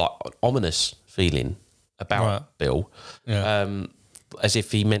 like ominous feeling about Bill, as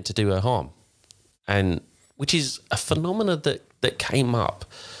if he meant to do her harm, and which is a phenomena that came up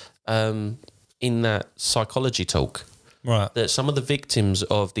in that psychology talk. Right. That some of the victims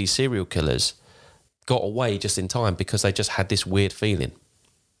of these serial killers got away just in time because they just had this weird feeling.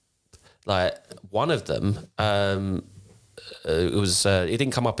 Like one of them. It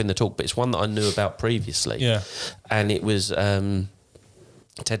didn't come up in the talk, but it's one that I knew about previously. Yeah. And it was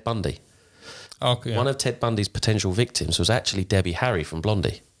Ted Bundy. Okay. One of Ted Bundy's potential victims was actually Debbie Harry from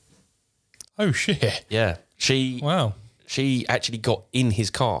Blondie. Oh, shit. Yeah. She actually got in his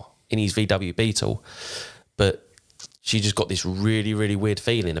car, in his VW Beetle, but she just got this really, really weird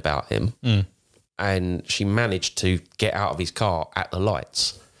feeling about him. And she managed to get out of his car at the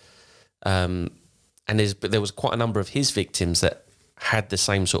lights. And there was quite a number of his victims that had the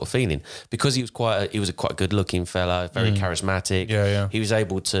same sort of feeling because he was quite a good looking fella, very charismatic. Yeah. He was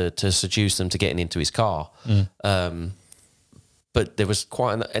able to seduce them to getting into his car. But there was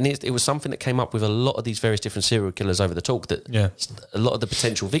it was something that came up with a lot of these various different serial killers over the talk that a lot of the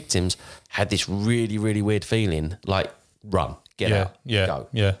potential victims had this really, really weird feeling like run, get out, go.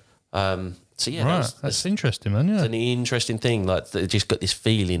 Yeah. So yeah, that's interesting, man. Yeah, it's an interesting thing. Like they just got this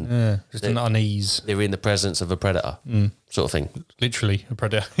feeling, just an unease. They're in the presence of a predator, sort of thing. Literally a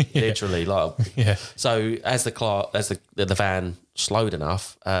predator. Literally, like yeah. So as the van slowed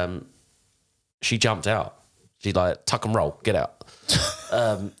enough, she jumped out. She like tuck and roll, get out,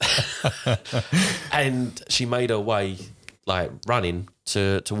 and she made her way like running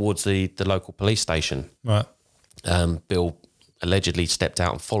towards the local police station. Right. Bill allegedly stepped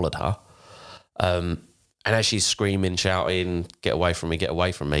out and followed her. And as she's screaming, shouting, get away from me,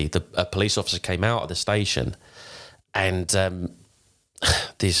 a police officer came out of the station and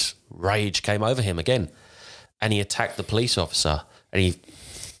this rage came over him again. And he attacked the police officer and he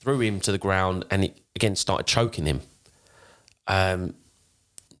threw him to the ground and he again started choking him.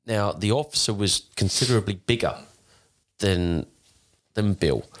 Now, the officer was considerably bigger than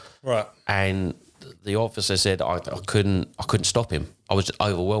Bill. Right. And the officer said, I couldn't stop him. I was just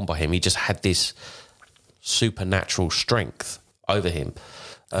overwhelmed by him. He just had this supernatural strength over him.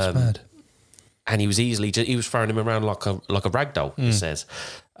 That's mad. And he was throwing him around like a rag doll, he says.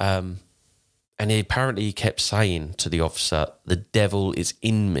 And he apparently kept saying to the officer, the devil is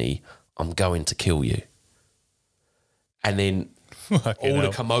in me. I'm going to kill you. And then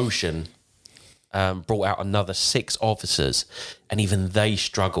the commotion brought out another 6 officers, and even they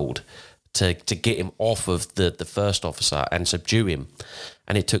struggled to get him off of the first officer and subdue him.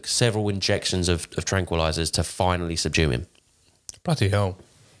 And it took several injections of tranquilizers to finally subdue him. Bloody hell.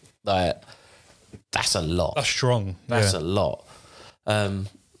 Like, that's a lot. That's strong. That's a lot.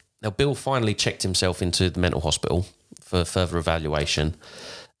 Now, Bill finally checked himself into the mental hospital for further evaluation.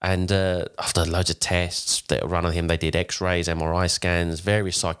 And after loads of tests that were run on him, they did x-rays, MRI scans,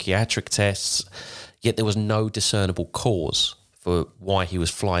 various psychiatric tests, yet there was no discernible cause for why he was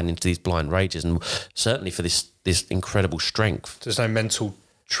flying into these blind rages, and certainly for this incredible strength. There's no mental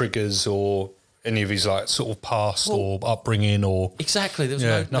triggers or any of his like sort of past or upbringing or... Exactly.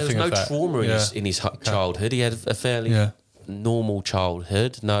 There was no trauma in his childhood. He had a fairly normal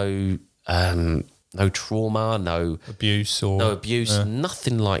childhood, no trauma, no abuse,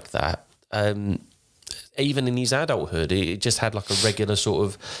 nothing like that. Even in his adulthood, it just had like a regular sort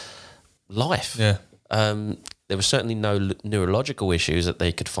of life. Yeah. There were certainly no neurological issues that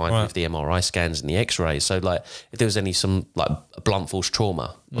they could find with the MRI scans and the X-rays. So, like, if there was some like blunt force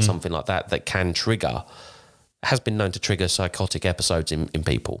trauma or something like that can trigger, has been known to trigger psychotic episodes in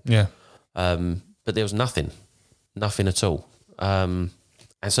people. Yeah. But there was nothing at all. And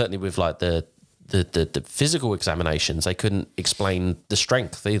certainly with like the physical examinations, they couldn't explain the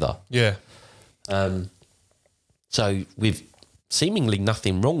strength either. Yeah. So with seemingly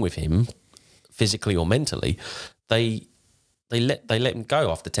nothing wrong with him, physically or mentally, they let him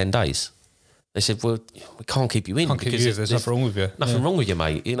go after 10 days. They said, "Well, we can't keep you in because there's nothing wrong with you. Nothing wrong with you,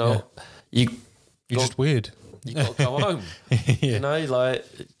 mate. You know, you're just weird. You got to go home. You know, like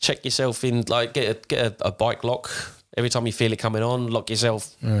check yourself in. Like get a bike lock every time you feel it coming on. Lock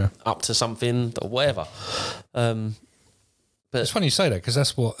yourself up to something or whatever." But it's funny you say that because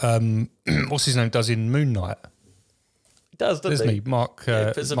that's what what's his name does in Moon Knight. Doesn't he? Mark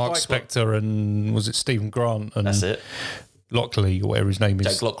Spector and was it Stephen Grant and that's it. Lockley or whatever his name is.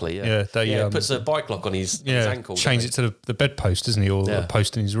 Jack Lockley, They puts a bike lock on his ankle. Change it to the bedpost, doesn't he? Or a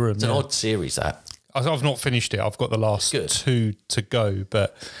post in his room. It's an odd series, that. I've not finished it. I've got the last 2 to go,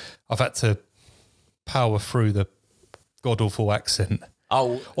 but I've had to power through the god-awful accent.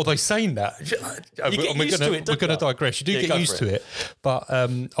 Oh, although saying that, we're going to digress. You do get used to it. But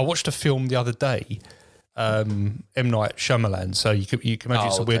I watched a film the other day, M. Night Shyamalan. So you can imagine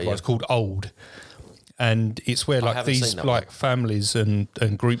it's a weird one. It's called Old, and it's where like these like families and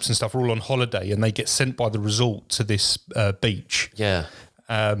groups and stuff are all on holiday, and they get sent by the resort to this beach. Yeah.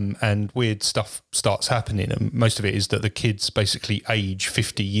 And weird stuff starts happening, and most of it is that the kids basically age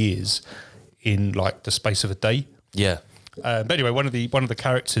 50 years in like the space of a day. Yeah. But anyway, one of the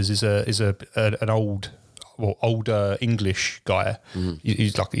characters is an older English guy.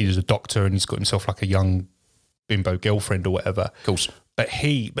 He's a doctor, and he's got himself like a young bimbo girlfriend or whatever. Of course. But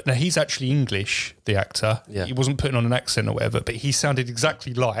he's actually English, the actor. Yeah. He wasn't putting on an accent or whatever, but he sounded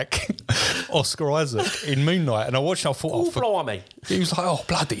exactly like Oscar Isaac in Moon Knight. And I watched it, I thought, blimey. He was like, oh,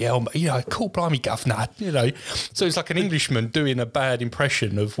 bloody hell, cool, blimey, governor, So it's like an Englishman doing a bad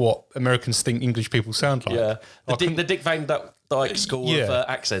impression of what Americans think English people sound like. Yeah. The Dick Van Dyke school of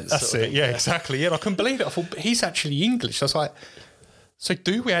accents. That's it, exactly. Yeah, and I couldn't believe it. I thought, he's actually English. I was like... So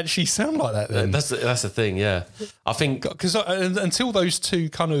do we actually sound like that then? That's the thing, yeah. I think... Because until those two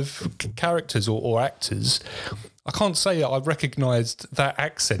kind of characters or actors, I can't say that I've recognised that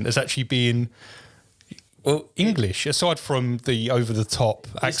accent as actually being English, aside from the over-the-top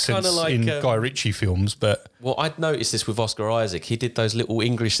accents like, in Guy Ritchie films. But well, I'd noticed this with Oscar Isaac. He did those little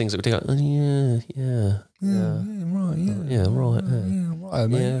English things that would do like,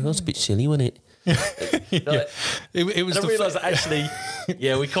 right, that's a bit silly, wasn't it? It was. I realised that actually,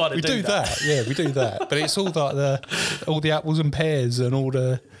 we kind of do that. Yeah, we do that. But it's all like all the apples and pears and all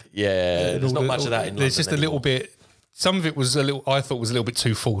the. Yeah, there's not much of that in London. There's just anymore. A little bit. Some of it was I thought was a little bit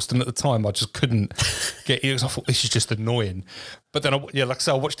too forced, and at the time I just couldn't get it. I thought this is just annoying. But then, like I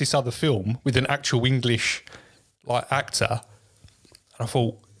said, I watched this other film with an actual English like actor, and I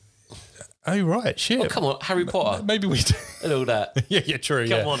thought. Oh, right, shit. Oh, come on, Harry Potter. Maybe we do. And all that. Yeah, true,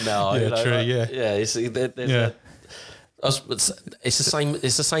 Come on now. True, yeah. It's the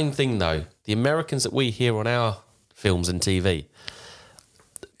same thing, though. The Americans that we hear on our films and TV.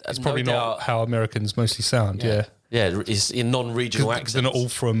 That's probably not how Americans mostly sound, yeah. Yeah, it's in non-regional accents. They're not all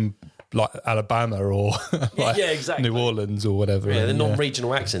from... like Alabama or like exactly. New Orleans or whatever. Yeah, they're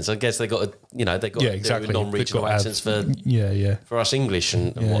non-regional accents. I guess they got exactly non-regional accents for us English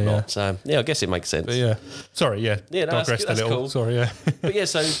and whatnot. Yeah. So I guess it makes sense. But sorry, digressed a little. Cool. Sorry, But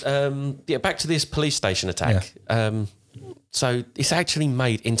so back to this police station attack. Yeah. So it's actually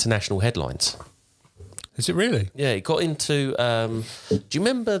made international headlines. Is it really? Yeah, it got into. Do you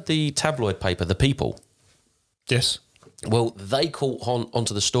remember the tabloid paper, The People? Yes. Well, they caught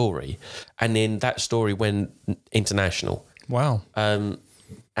onto the story, and then that story went international. Wow. And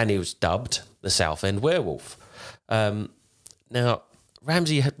it was dubbed the South End Werewolf. Now,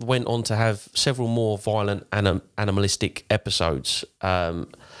 Ramsay went on to have several more violent animalistic episodes, and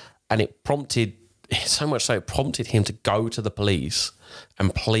it prompted, so much so, it prompted him to go to the police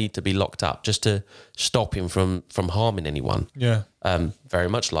and plead to be locked up just to stop him from harming anyone. Yeah. Very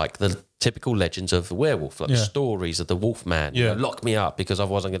much like the typical legends of the werewolf, like the stories of the wolf man. Yeah. Lock me up because I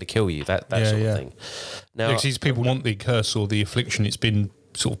wasn't going to kill you, that sort of thing. Now, because these people want the curse or the affliction, it's been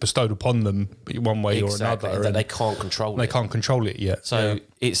sort of bestowed upon them one way or another. And they can't control it. They can't control it yet. So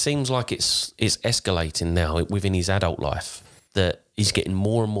it seems like it's escalating now within his adult life, that he's getting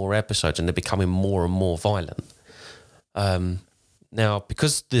more and more episodes and they're becoming more and more violent. Now,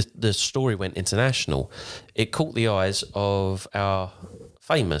 because the story went international, it caught the eyes of our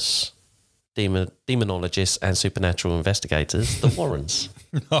famous demonologists and supernatural investigators, the Warrens.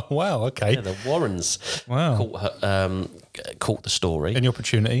 Oh, wow, okay. Yeah, the Warrens caught the story. Any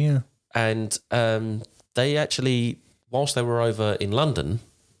opportunity, yeah. And they actually, whilst they were over in London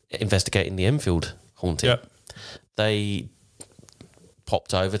investigating the Enfield haunting, they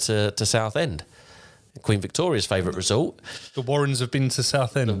popped over to Southend, Queen Victoria's favourite resort. The Warrens have been to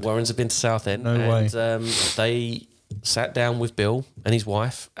Southend? The Warrens have been to Southend. No way. They sat down with Bill and his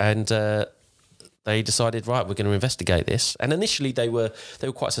wife and they decided, right, we're going to investigate this. And initially they were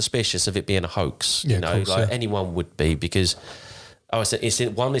quite suspicious of it being a hoax. Yeah, you know, anyone would be, because it's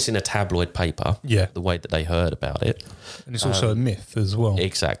in a tabloid paper. Yeah, the way that they heard about it, and it's also a myth as well.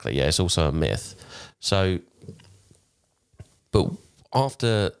 Exactly. Yeah, it's also a myth. So, but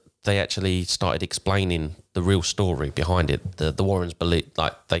after they actually started explaining the real story behind it, the Warrens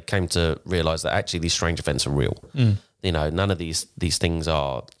they came to realise that actually these strange events are real. You know, none of these things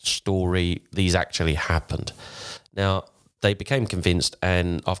are story. These actually happened. Now, they became convinced,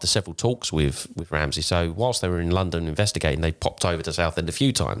 and after several talks with Ramsay, so whilst they were in London investigating, they popped over to Southend a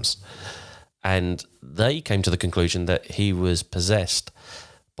few times, and they came to the conclusion that he was possessed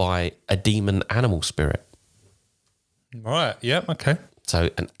by a demon animal spirit. Right, yeah, okay. So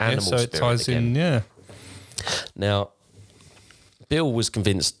an animal spirit. So it ties in, Now, Bill was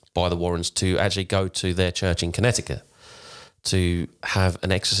convinced by the Warrens to actually go to their church in Connecticut to have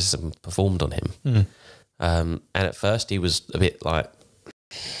an exorcism performed on him. And at first he was a bit like,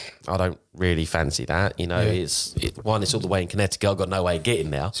 I don't really fancy that. You know, it's all the way in Connecticut. I've got no way of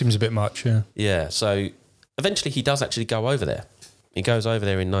getting there. Seems a bit much, yeah. Yeah, so eventually he does actually go over there. He goes over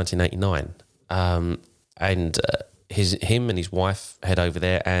there in 1989. And him and his wife head over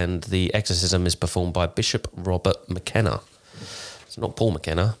there, and the exorcism is performed by Bishop Robert McKenna. It's not Paul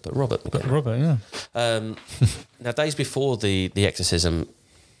McKenna, but Robert McKenna. But Robert, yeah. Now, days before the exorcism,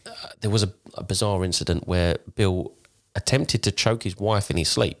 there was a bizarre incident where Bill attempted to choke his wife in his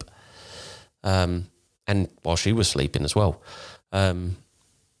sleep, and while she was sleeping as well. And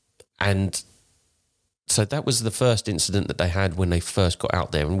so that was the first incident that they had when they first got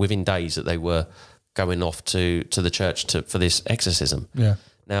out there, and within days that they were going off to the church for this exorcism. Yeah.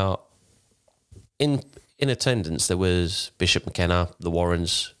 Now, in attendance, there was Bishop McKenna, the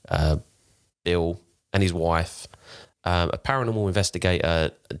Warrens, Bill and his wife, a paranormal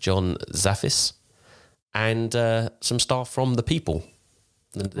investigator, John Zaffis, and some staff from The People,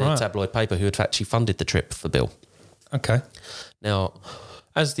 the tabloid paper, who had actually funded the trip for Bill. Okay. Now,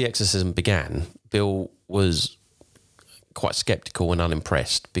 as the exorcism began, Bill was quite sceptical and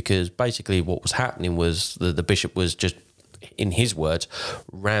unimpressed, because basically what was happening was the bishop was just, in his words,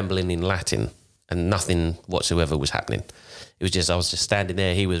 rambling in Latin, and nothing whatsoever was happening. It was just, I was just standing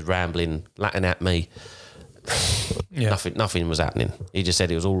there, he was rambling Latin at me. Nothing was happening. He just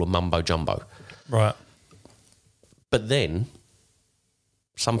said it was all a mumbo jumbo. Right. But then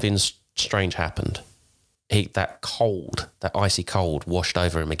something strange happened. That icy cold washed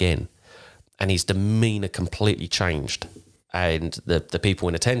over him again, and his demeanour completely changed. And the people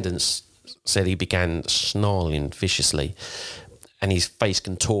in attendance said he began snarling viciously, and his face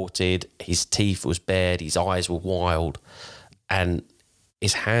contorted, his teeth was bared, his eyes were wild, and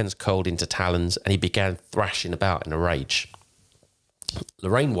his hands curled into talons, and he began thrashing about in a rage.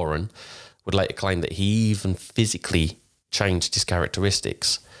 Lorraine Warren would later claim that he even physically changed his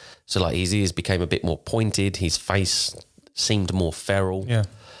characteristics. So, like, his ears became a bit more pointed, his face seemed more feral,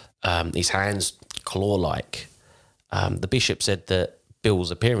 his hands claw-like. The bishop said that Bill's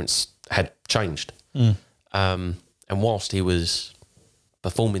appearance had changed. And whilst he was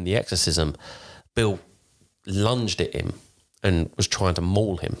performing the exorcism, Bill lunged at him and was trying to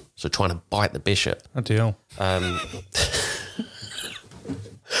maul him, so trying to bite the bishop. Oh, deal.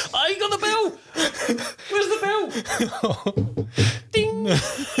 I got the bell! Where's the bell? Ding!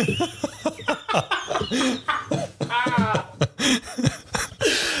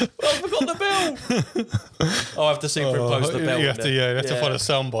 I forgot the bell! Oh, to superimpose the bell. You have to find a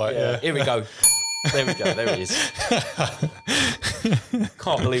soundbite. Yeah. Here we go. There we go. There it is.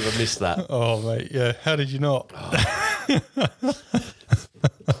 Can't believe I missed that. Oh, mate. Yeah. How did you not?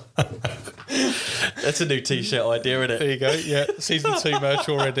 That's a new T-shirt idea, isn't it? There you go. Yeah. Season 2 merch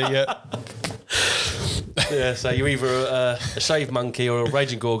already. Yeah. Yeah. So you're either a shaved monkey or a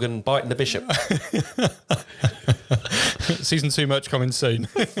raging gorgon biting the bishop. Season 2 merch coming soon.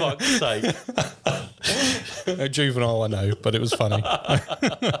 Fuck's sake. A juvenile, I know, but it was funny.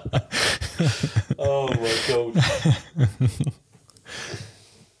 Oh my God.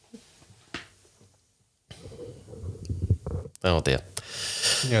 Oh dear.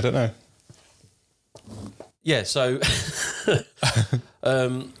 Yeah, I don't know. Yeah, so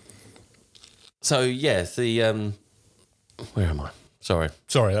where am I? Sorry,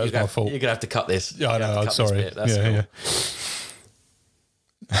 that was my fault. You're gonna have to cut this. Yeah, I know. I'm sorry. That's cool.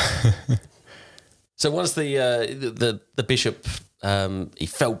 So once the bishop he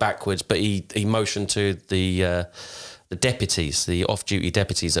fell backwards, but he motioned to the deputies, the off-duty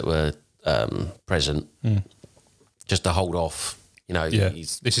deputies that were present, just to hold off. You know,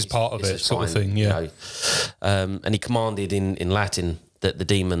 this is part of it, sort of thing. Yeah, you know? And he commanded in Latin that the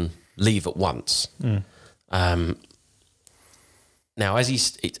demon leave at once. Now, as he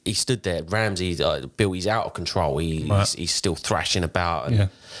stood there, Ramsay, Bill, he's out of control. He's still thrashing about, and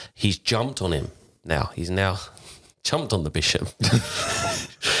he's jumped on him. He's now jumped on the bishop,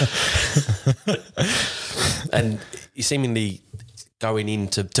 and he's seemingly going in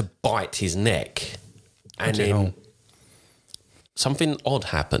to bite his neck, and then something odd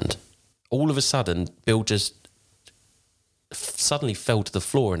happened. All of a sudden, Bill just suddenly fell to the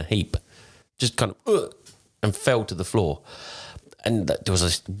floor in a heap, just kind of and fell to the floor. And there was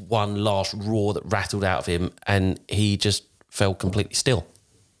this one last roar that rattled out of him, and he just fell completely still.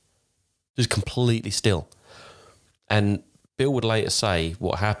 Just completely still. And Bill would later say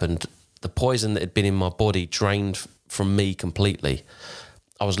what happened, the poison that had been in my body drained from me completely.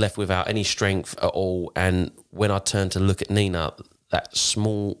 I was left without any strength at all, and when I turned to look at Nina, that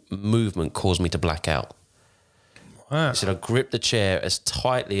small movement caused me to black out. Wow. He said, I gripped the chair as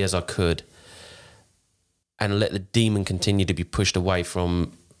tightly as I could and let the demon continue to be pushed away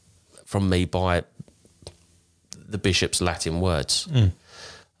from me by the bishop's Latin words.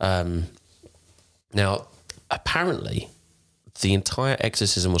 Now, apparently, the entire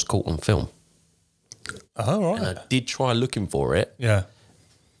exorcism was caught on film. Oh, right. And I did try looking for it. Yeah.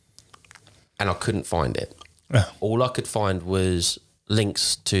 And I couldn't find it. Yeah. All I could find was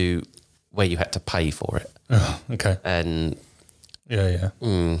links to where you had to pay for it. Oh, okay. And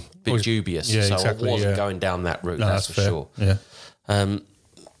bit dubious. Yeah, so exactly, I wasn't going down that route, that's for fair. sure. Yeah.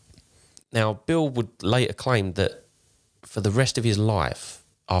 Now, Bill would later claim that for the rest of his life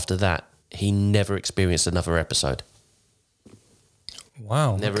after that, he never experienced another episode.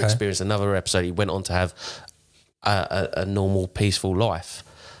 Wow. Never experienced another episode. He went on to have a normal, peaceful life.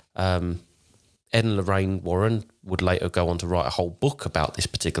 Ed and Lorraine Warren would later go on to write a whole book about this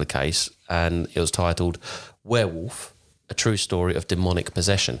particular case, and it was titled Werewolf, A True Story of Demonic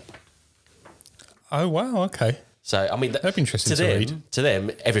Possession. Oh, wow, okay. So, I mean, that'd be interesting to read. To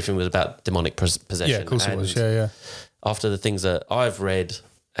them, everything was about demonic possession. Yeah, of course it was, yeah. After the things that I've read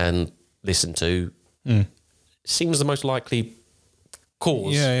and listened to, seems the most likely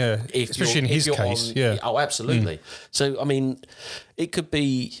cause. Yeah. Especially in his case, Oh, absolutely. So, I mean, it could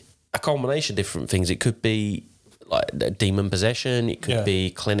be a culmination of different things. It could be like demon possession. It could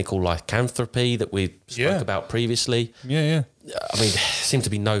be clinical lycanthropy that we spoke about previously. Yeah. I mean, there seems to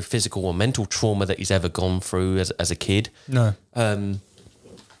be no physical or mental trauma that he's ever gone through as a kid. No.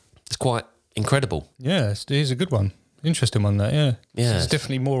 It's quite incredible. Yeah, it is a good one. Interesting one, that, yeah. Yeah. It's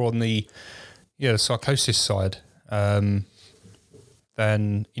definitely more on the psychosis side than,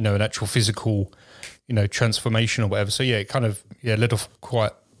 an actual physical, transformation or whatever. So, yeah, it kind of led off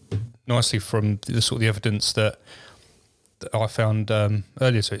quite nicely from the sort of the evidence that I found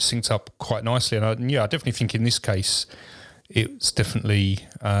earlier. So it synced up quite nicely. And I definitely think in this case, it's definitely,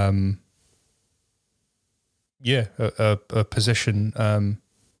 a possession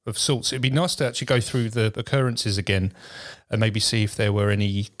of sorts. It'd be nice to actually go through the occurrences again and maybe see if there were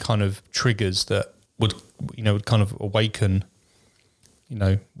any kind of triggers that would kind of awaken,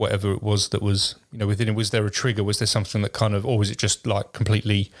 whatever it was that was, within it. Was there a trigger? Was there something that kind of, or was it just like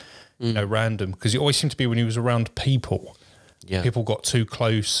completely, random? Because it always seemed to be when he was around people, people got too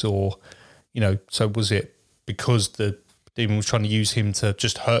close, or, so was it because the demon was trying to use him to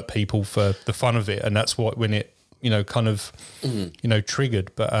just hurt people for the fun of it, and that's what, when it, kind of,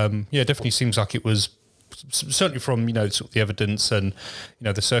 triggered. But it definitely seems like it was, certainly from, sort of the evidence and,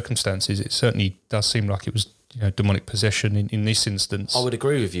 the circumstances, it certainly does seem like it was demonic possession in this instance. I would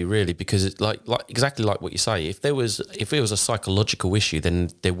agree with you, really, because it's like exactly like what you say. If it was a psychological issue, then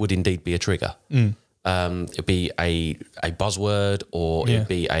there would indeed be a trigger. It'd be a buzzword, or it'd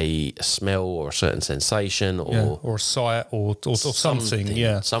be a smell, or a certain sensation, or a sight, or something.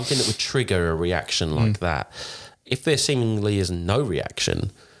 Yeah, something that would trigger a reaction like that. If there seemingly is no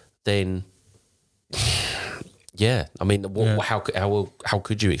reaction, then yeah, I mean, how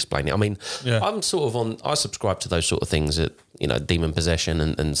could you explain it? I mean, I'm sort of I subscribe to those sort of things that, demon possession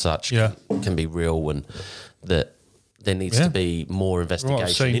and such can be real, and that there needs to be more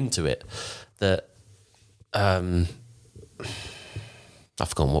investigation into it. That I've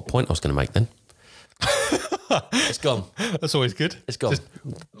forgotten what point I was going to make then. It's gone. That's always good. It's gone.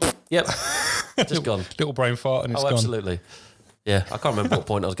 Yep. Just gone. Little brain fart and it's gone. Absolutely. Yeah, I can't remember what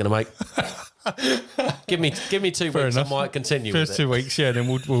point I was going to make. Give me 2 weeks. Enough. I might continue. First 2 weeks, then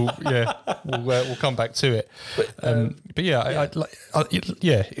we'll come back to it.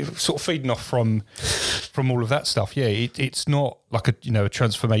 Sort of feeding off from all of that stuff. Yeah, it's not like a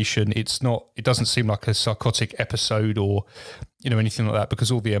transformation. It doesn't seem like a psychotic episode or anything like that, because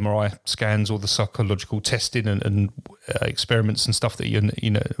all the MRI scans, all the psychological testing and experiments and stuff that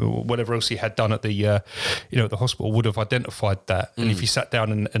whatever else he had done at the at the hospital would have identified that. And if he sat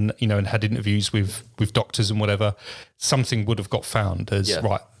down and had interviews with doctors and whatever, something would have got found as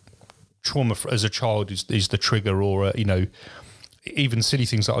right. Trauma as a child is the trigger, or even silly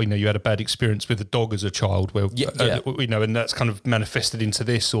things like you had a bad experience with a dog as a child, where and that's kind of manifested into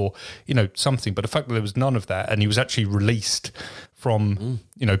this, or something. But the fact that there was none of that, and he was actually released from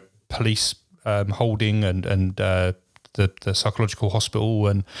police holding and the psychological hospital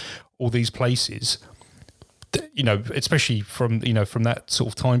and all these places, especially from that sort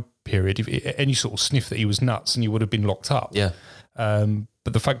of time period, if any sort of sniff that he was nuts, and you would have been locked up. Yeah.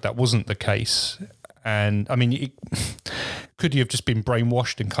 But the fact that wasn't the case. And I mean, could he have just been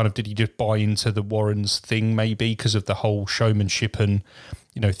brainwashed, and kind of did he just buy into the Warrens thing, maybe because of the whole showmanship and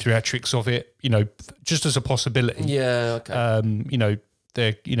theatrics of it? Just as a possibility. Yeah. Okay.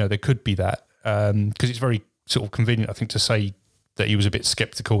 There could be that, because it's very sort of convenient, I think, to say that he was a bit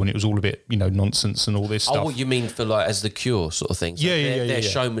skeptical and it was all a bit nonsense and all this stuff. Oh, what you mean for as the cure sort of thing? So their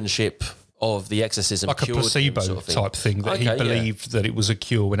showmanship of the exorcism, like a placebo sort of type thing, that he believed that it was a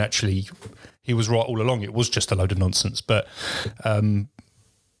cure when actually he was right all along. It was just a load of nonsense. But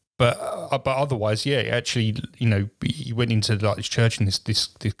otherwise, actually, he went into his church, and this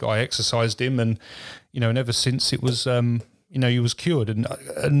guy exorcised him, and and ever since it was he was cured.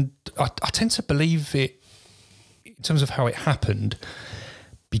 And I tend to believe it in terms of how it happened,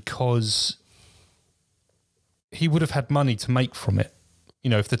 because he would have had money to make from it.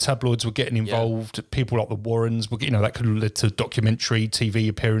 If the tabloids were getting involved, people like the Warrens were, that could have led to documentary, TV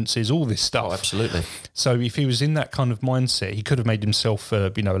appearances, all this stuff. Oh, absolutely. So if he was in that kind of mindset, he could have made himself,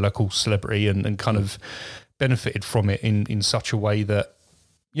 a local celebrity and kind of benefited from it in such a way that,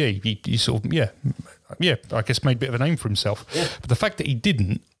 he sort of, I guess made a bit of a name for himself. Yeah. But the fact that he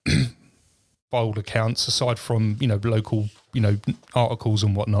didn't, by all accounts, aside from, local, articles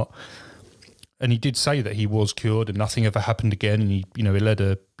and whatnot, and he did say that he was cured and nothing ever happened again, and he led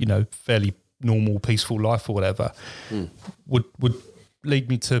a fairly normal, peaceful life or whatever, would lead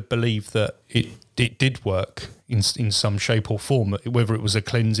me to believe that it did work in some shape or form, whether it was a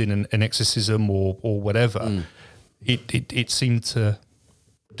cleansing, an exorcism, or whatever. It seemed to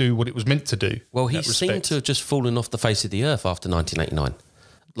do what it was meant to do. Well, he seemed to have just fallen off the face of the earth after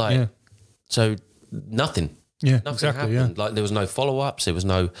 1989. So nothing. Yeah, nothing exactly. happened. Yeah. Like, there was no follow-ups. There was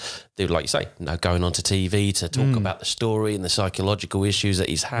no, like you say, no going onto TV to talk about the story and the psychological issues that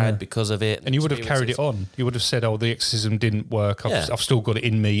he's had because of it. And you would have carried it on. You would have said, "Oh, the exorcism didn't work. I've still got it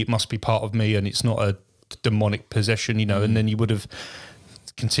in me. It must be part of me, and it's not a demonic possession." And then you would have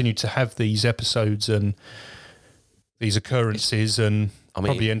continued to have these episodes and these occurrences, and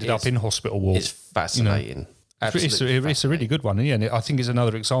probably ended up in hospital ward. It's fascinating. It's a really good one, and I think it's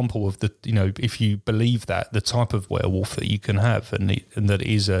another example of the if you believe that, the type of werewolf that you can have, and that it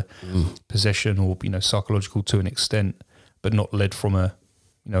is a possession or psychological to an extent, but not led from a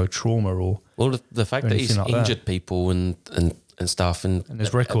trauma or the fact that he's like injured people and stuff, and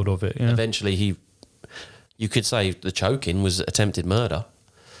there's record of it. Yeah. Eventually, you could say the choking was attempted murder.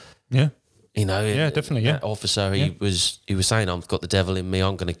 Yeah. Definitely. Yeah, officer, he was saying, "I've got the devil in me.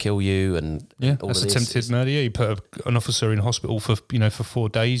 I'm going to kill you." And that's attempted murder. Yeah, he put an officer in hospital for 4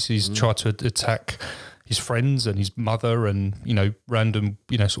 days. He's tried to attack his friends and his mother, and random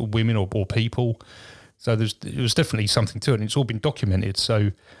sort of women or people. So it was definitely something to it, and it's all been documented.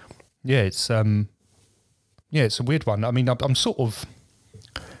 So it's a weird one. I mean, I'm sort of.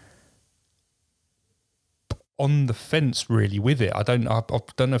 on the fence really with it. I don't know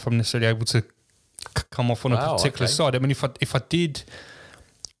if I'm necessarily able to come off on a particular side. I mean, if I did,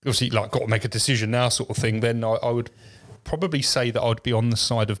 obviously, like, got to make a decision now sort of thing, then I would probably say that I'd be on the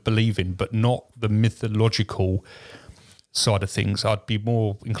side of believing, but not the mythological side of things. I'd be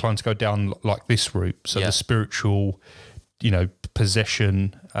more inclined to go down like this route. So the spiritual,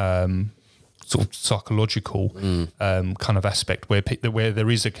 possession, sort of psychological kind of aspect where there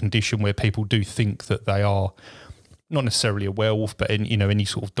is a condition where people do think that they are not necessarily a werewolf, but any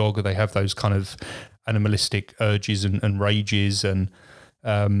sort of dog, or they have those kind of animalistic urges and rages and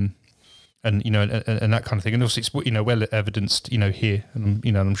that kind of thing. And also it's well evidenced here, and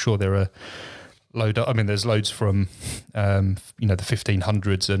I'm sure there are there's loads from the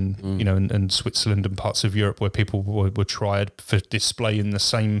 1500s and and Switzerland and parts of Europe where people were tried for displaying the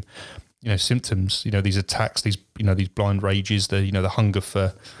same symptoms, these attacks, these blind rages, the hunger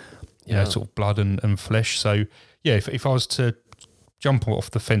for sort of blood and flesh. So if I was to jump off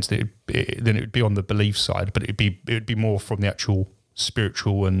the fence, then it would be on the belief side, but it would be more from the actual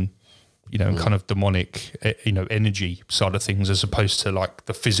spiritual and and kind of demonic energy side of things, as opposed to like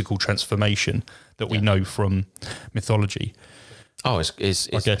the physical transformation that we know from mythology. Oh,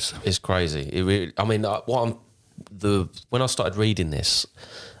 it's crazy. It really, I mean, when I started reading this,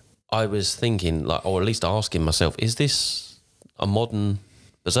 I was thinking, like, or at least asking myself, is this a modern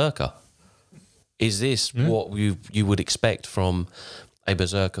berserker? Is this what you would expect from a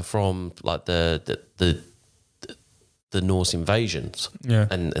berserker from like the Norse invasions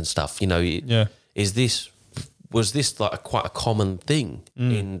and stuff? Was this like quite a common thing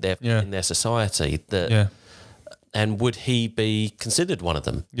in their society and would he be considered one of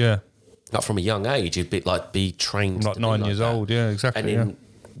them? Yeah, like from a young age, he'd be trained like 9 years old. Yeah, exactly. And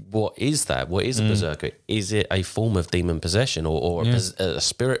what is that? What is a berserker? Is it a form of demon possession or a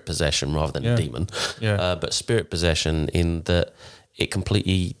spirit possession rather than a demon? Yeah. But spirit possession in that it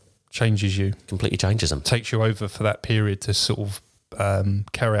completely changes them. Takes you over for that period to sort of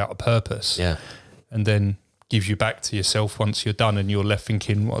carry out a purpose. Yeah. And then gives you back to yourself once you're done and you're left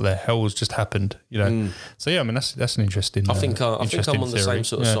thinking, what the hell has just happened? So yeah, I mean that's an interesting. I think I'm on the same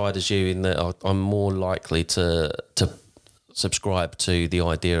sort of side as you in that I'm more likely to subscribe to the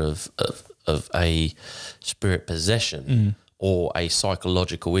idea of a spirit possession or a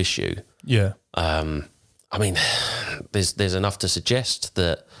psychological issue. Yeah. I mean, there's enough to suggest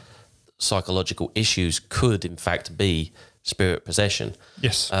that psychological issues could in fact be spirit possession.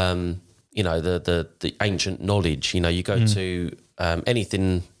 Yes. The ancient knowledge, you go to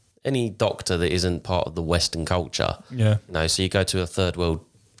any doctor that isn't part of the Western culture. Yeah. So you go to a third world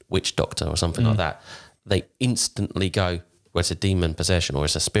witch doctor or something like that, they instantly go, well, it's a demon possession or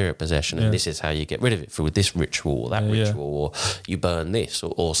it's a spirit possession, and this is how you get rid of it through this ritual or that ritual, or you burn this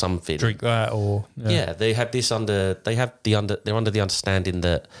or something. Drink that, or they have this they're under the understanding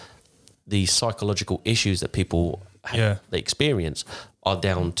that the psychological issues that people they experience are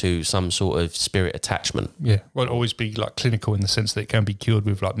down to some sort of spirit attachment. Yeah, well, it'll always be like clinical in the sense that it can be cured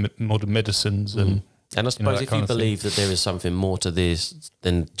with like modern medicines and. And I suppose if you believe that there is something more to this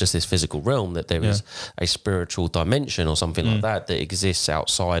than just this physical realm, that there is a spiritual dimension or something like that exists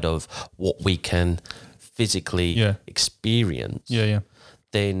outside of what we can physically experience,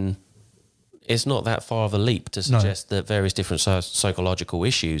 then it's not that far of a leap to suggest that various different psychological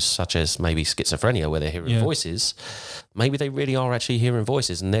issues, such as maybe schizophrenia, where they're hearing voices, maybe they really are actually hearing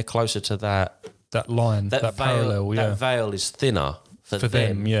voices and they're closer to that line, that parallel. That veil is thinner for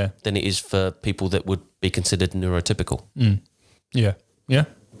them than it is for people that would be considered neurotypical. Yeah,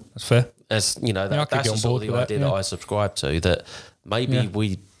 that's fair. As that's the sort of the idea that I subscribe to, that maybe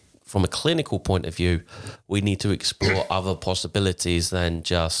we, from a clinical point of view, we need to explore other possibilities than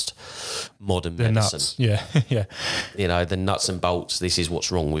just modern medicine. Nuts. The nuts and bolts, this is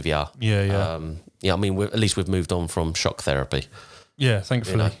what's wrong with you. I mean, at least we've moved on from shock therapy. Yeah,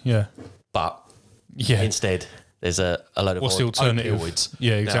 thankfully. But instead, there's a load of opioids.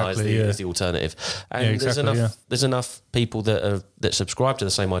 Yeah, exactly. Is the alternative, and there's enough people that subscribe to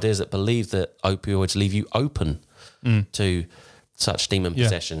the same ideas, that believe that opioids leave you open to such demon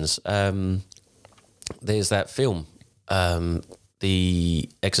possessions. There's that film, The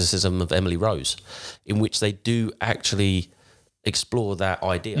Exorcism of Emily Rose, in which they do actually explore that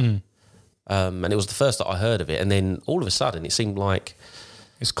idea, and it was the first that I heard of it, and then all of a sudden it seemed like.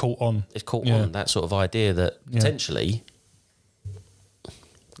 It's caught on, that sort of idea that potentially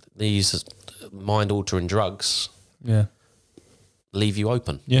these mind-altering drugs leave you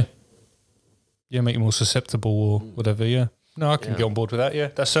open. Yeah, make you more susceptible or whatever, No, I can get on board with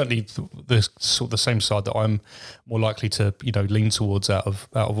that, That's certainly the sort of the same side that I'm more likely to, lean towards out of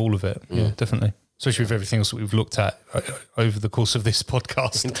all of it. Yeah, definitely. especially with everything else that we've looked at over the course of this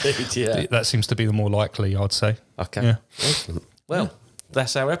podcast. Indeed, yeah. That seems to be the more likely, I'd say. Okay. Yeah. Excellent. Well,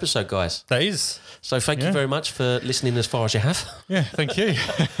 that's our episode, guys. That is. So thank you very much for listening as far as you have. Yeah, thank you.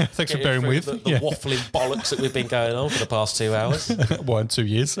 Thanks for bearing with. The waffling bollocks that we've been going on for the past 2 hours. 2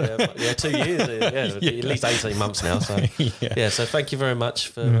 years. Yeah, 2 years. At least 18 months now. So so thank you very much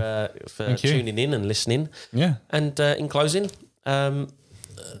for tuning in and listening. Yeah. And in closing,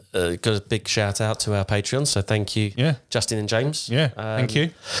 got a big shout out to our Patreon. So thank you, Justin and James. Yeah, thank you.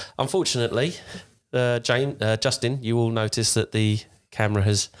 Unfortunately, Justin, you will notice that the camera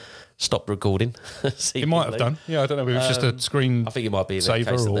has stopped recording. It might have done. Yeah, I don't know. It was just a screen. I think it might be the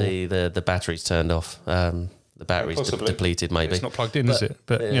saver case or that the battery's turned off. The battery's depleted, maybe. It's not plugged in, is it?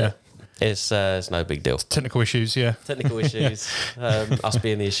 But yeah. It's no big deal. Technical issues, yeah. Technical issues. Us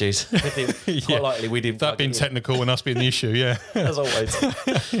being the issues. Quite likely we didn't. That being technical and us being the issue, yeah. As always.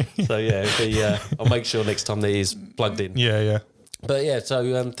 So yeah, I'll make sure next time that he's plugged in. Yeah. But yeah,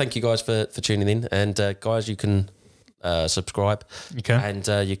 so thank you guys for tuning in, and guys, you can subscribe. You can,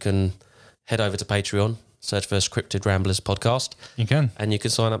 and you can head over to Patreon, search for Cryptid Ramblers Podcast. You can, and you can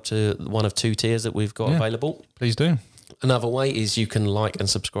sign up to one of 2 tiers that we've got available. Please do. Another way is you can like and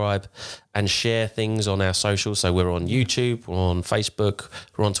subscribe and share things on our socials. So we're on YouTube, we're on Facebook,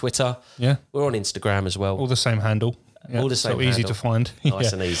 we're on Twitter. Yeah, we're on Instagram as well. All the same handle. All the same. So easy to find.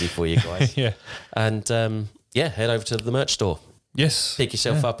 Nice and easy for you guys. Yeah, and head over to the merch store. Yes. Pick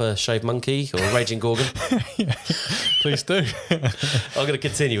yourself up a shaved monkey or a raging gorgon. Please do. I'm going to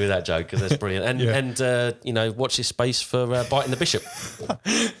continue with that joke because that's brilliant. And watch this space for biting the bishop.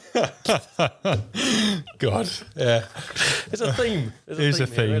 God, yeah. It's a theme. It's a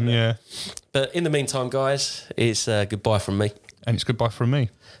theme, yeah. But in the meantime, guys, it's goodbye from me. And it's goodbye from me.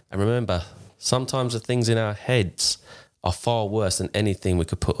 And remember, sometimes the things in our heads are far worse than anything we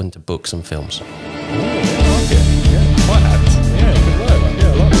could put into books and films.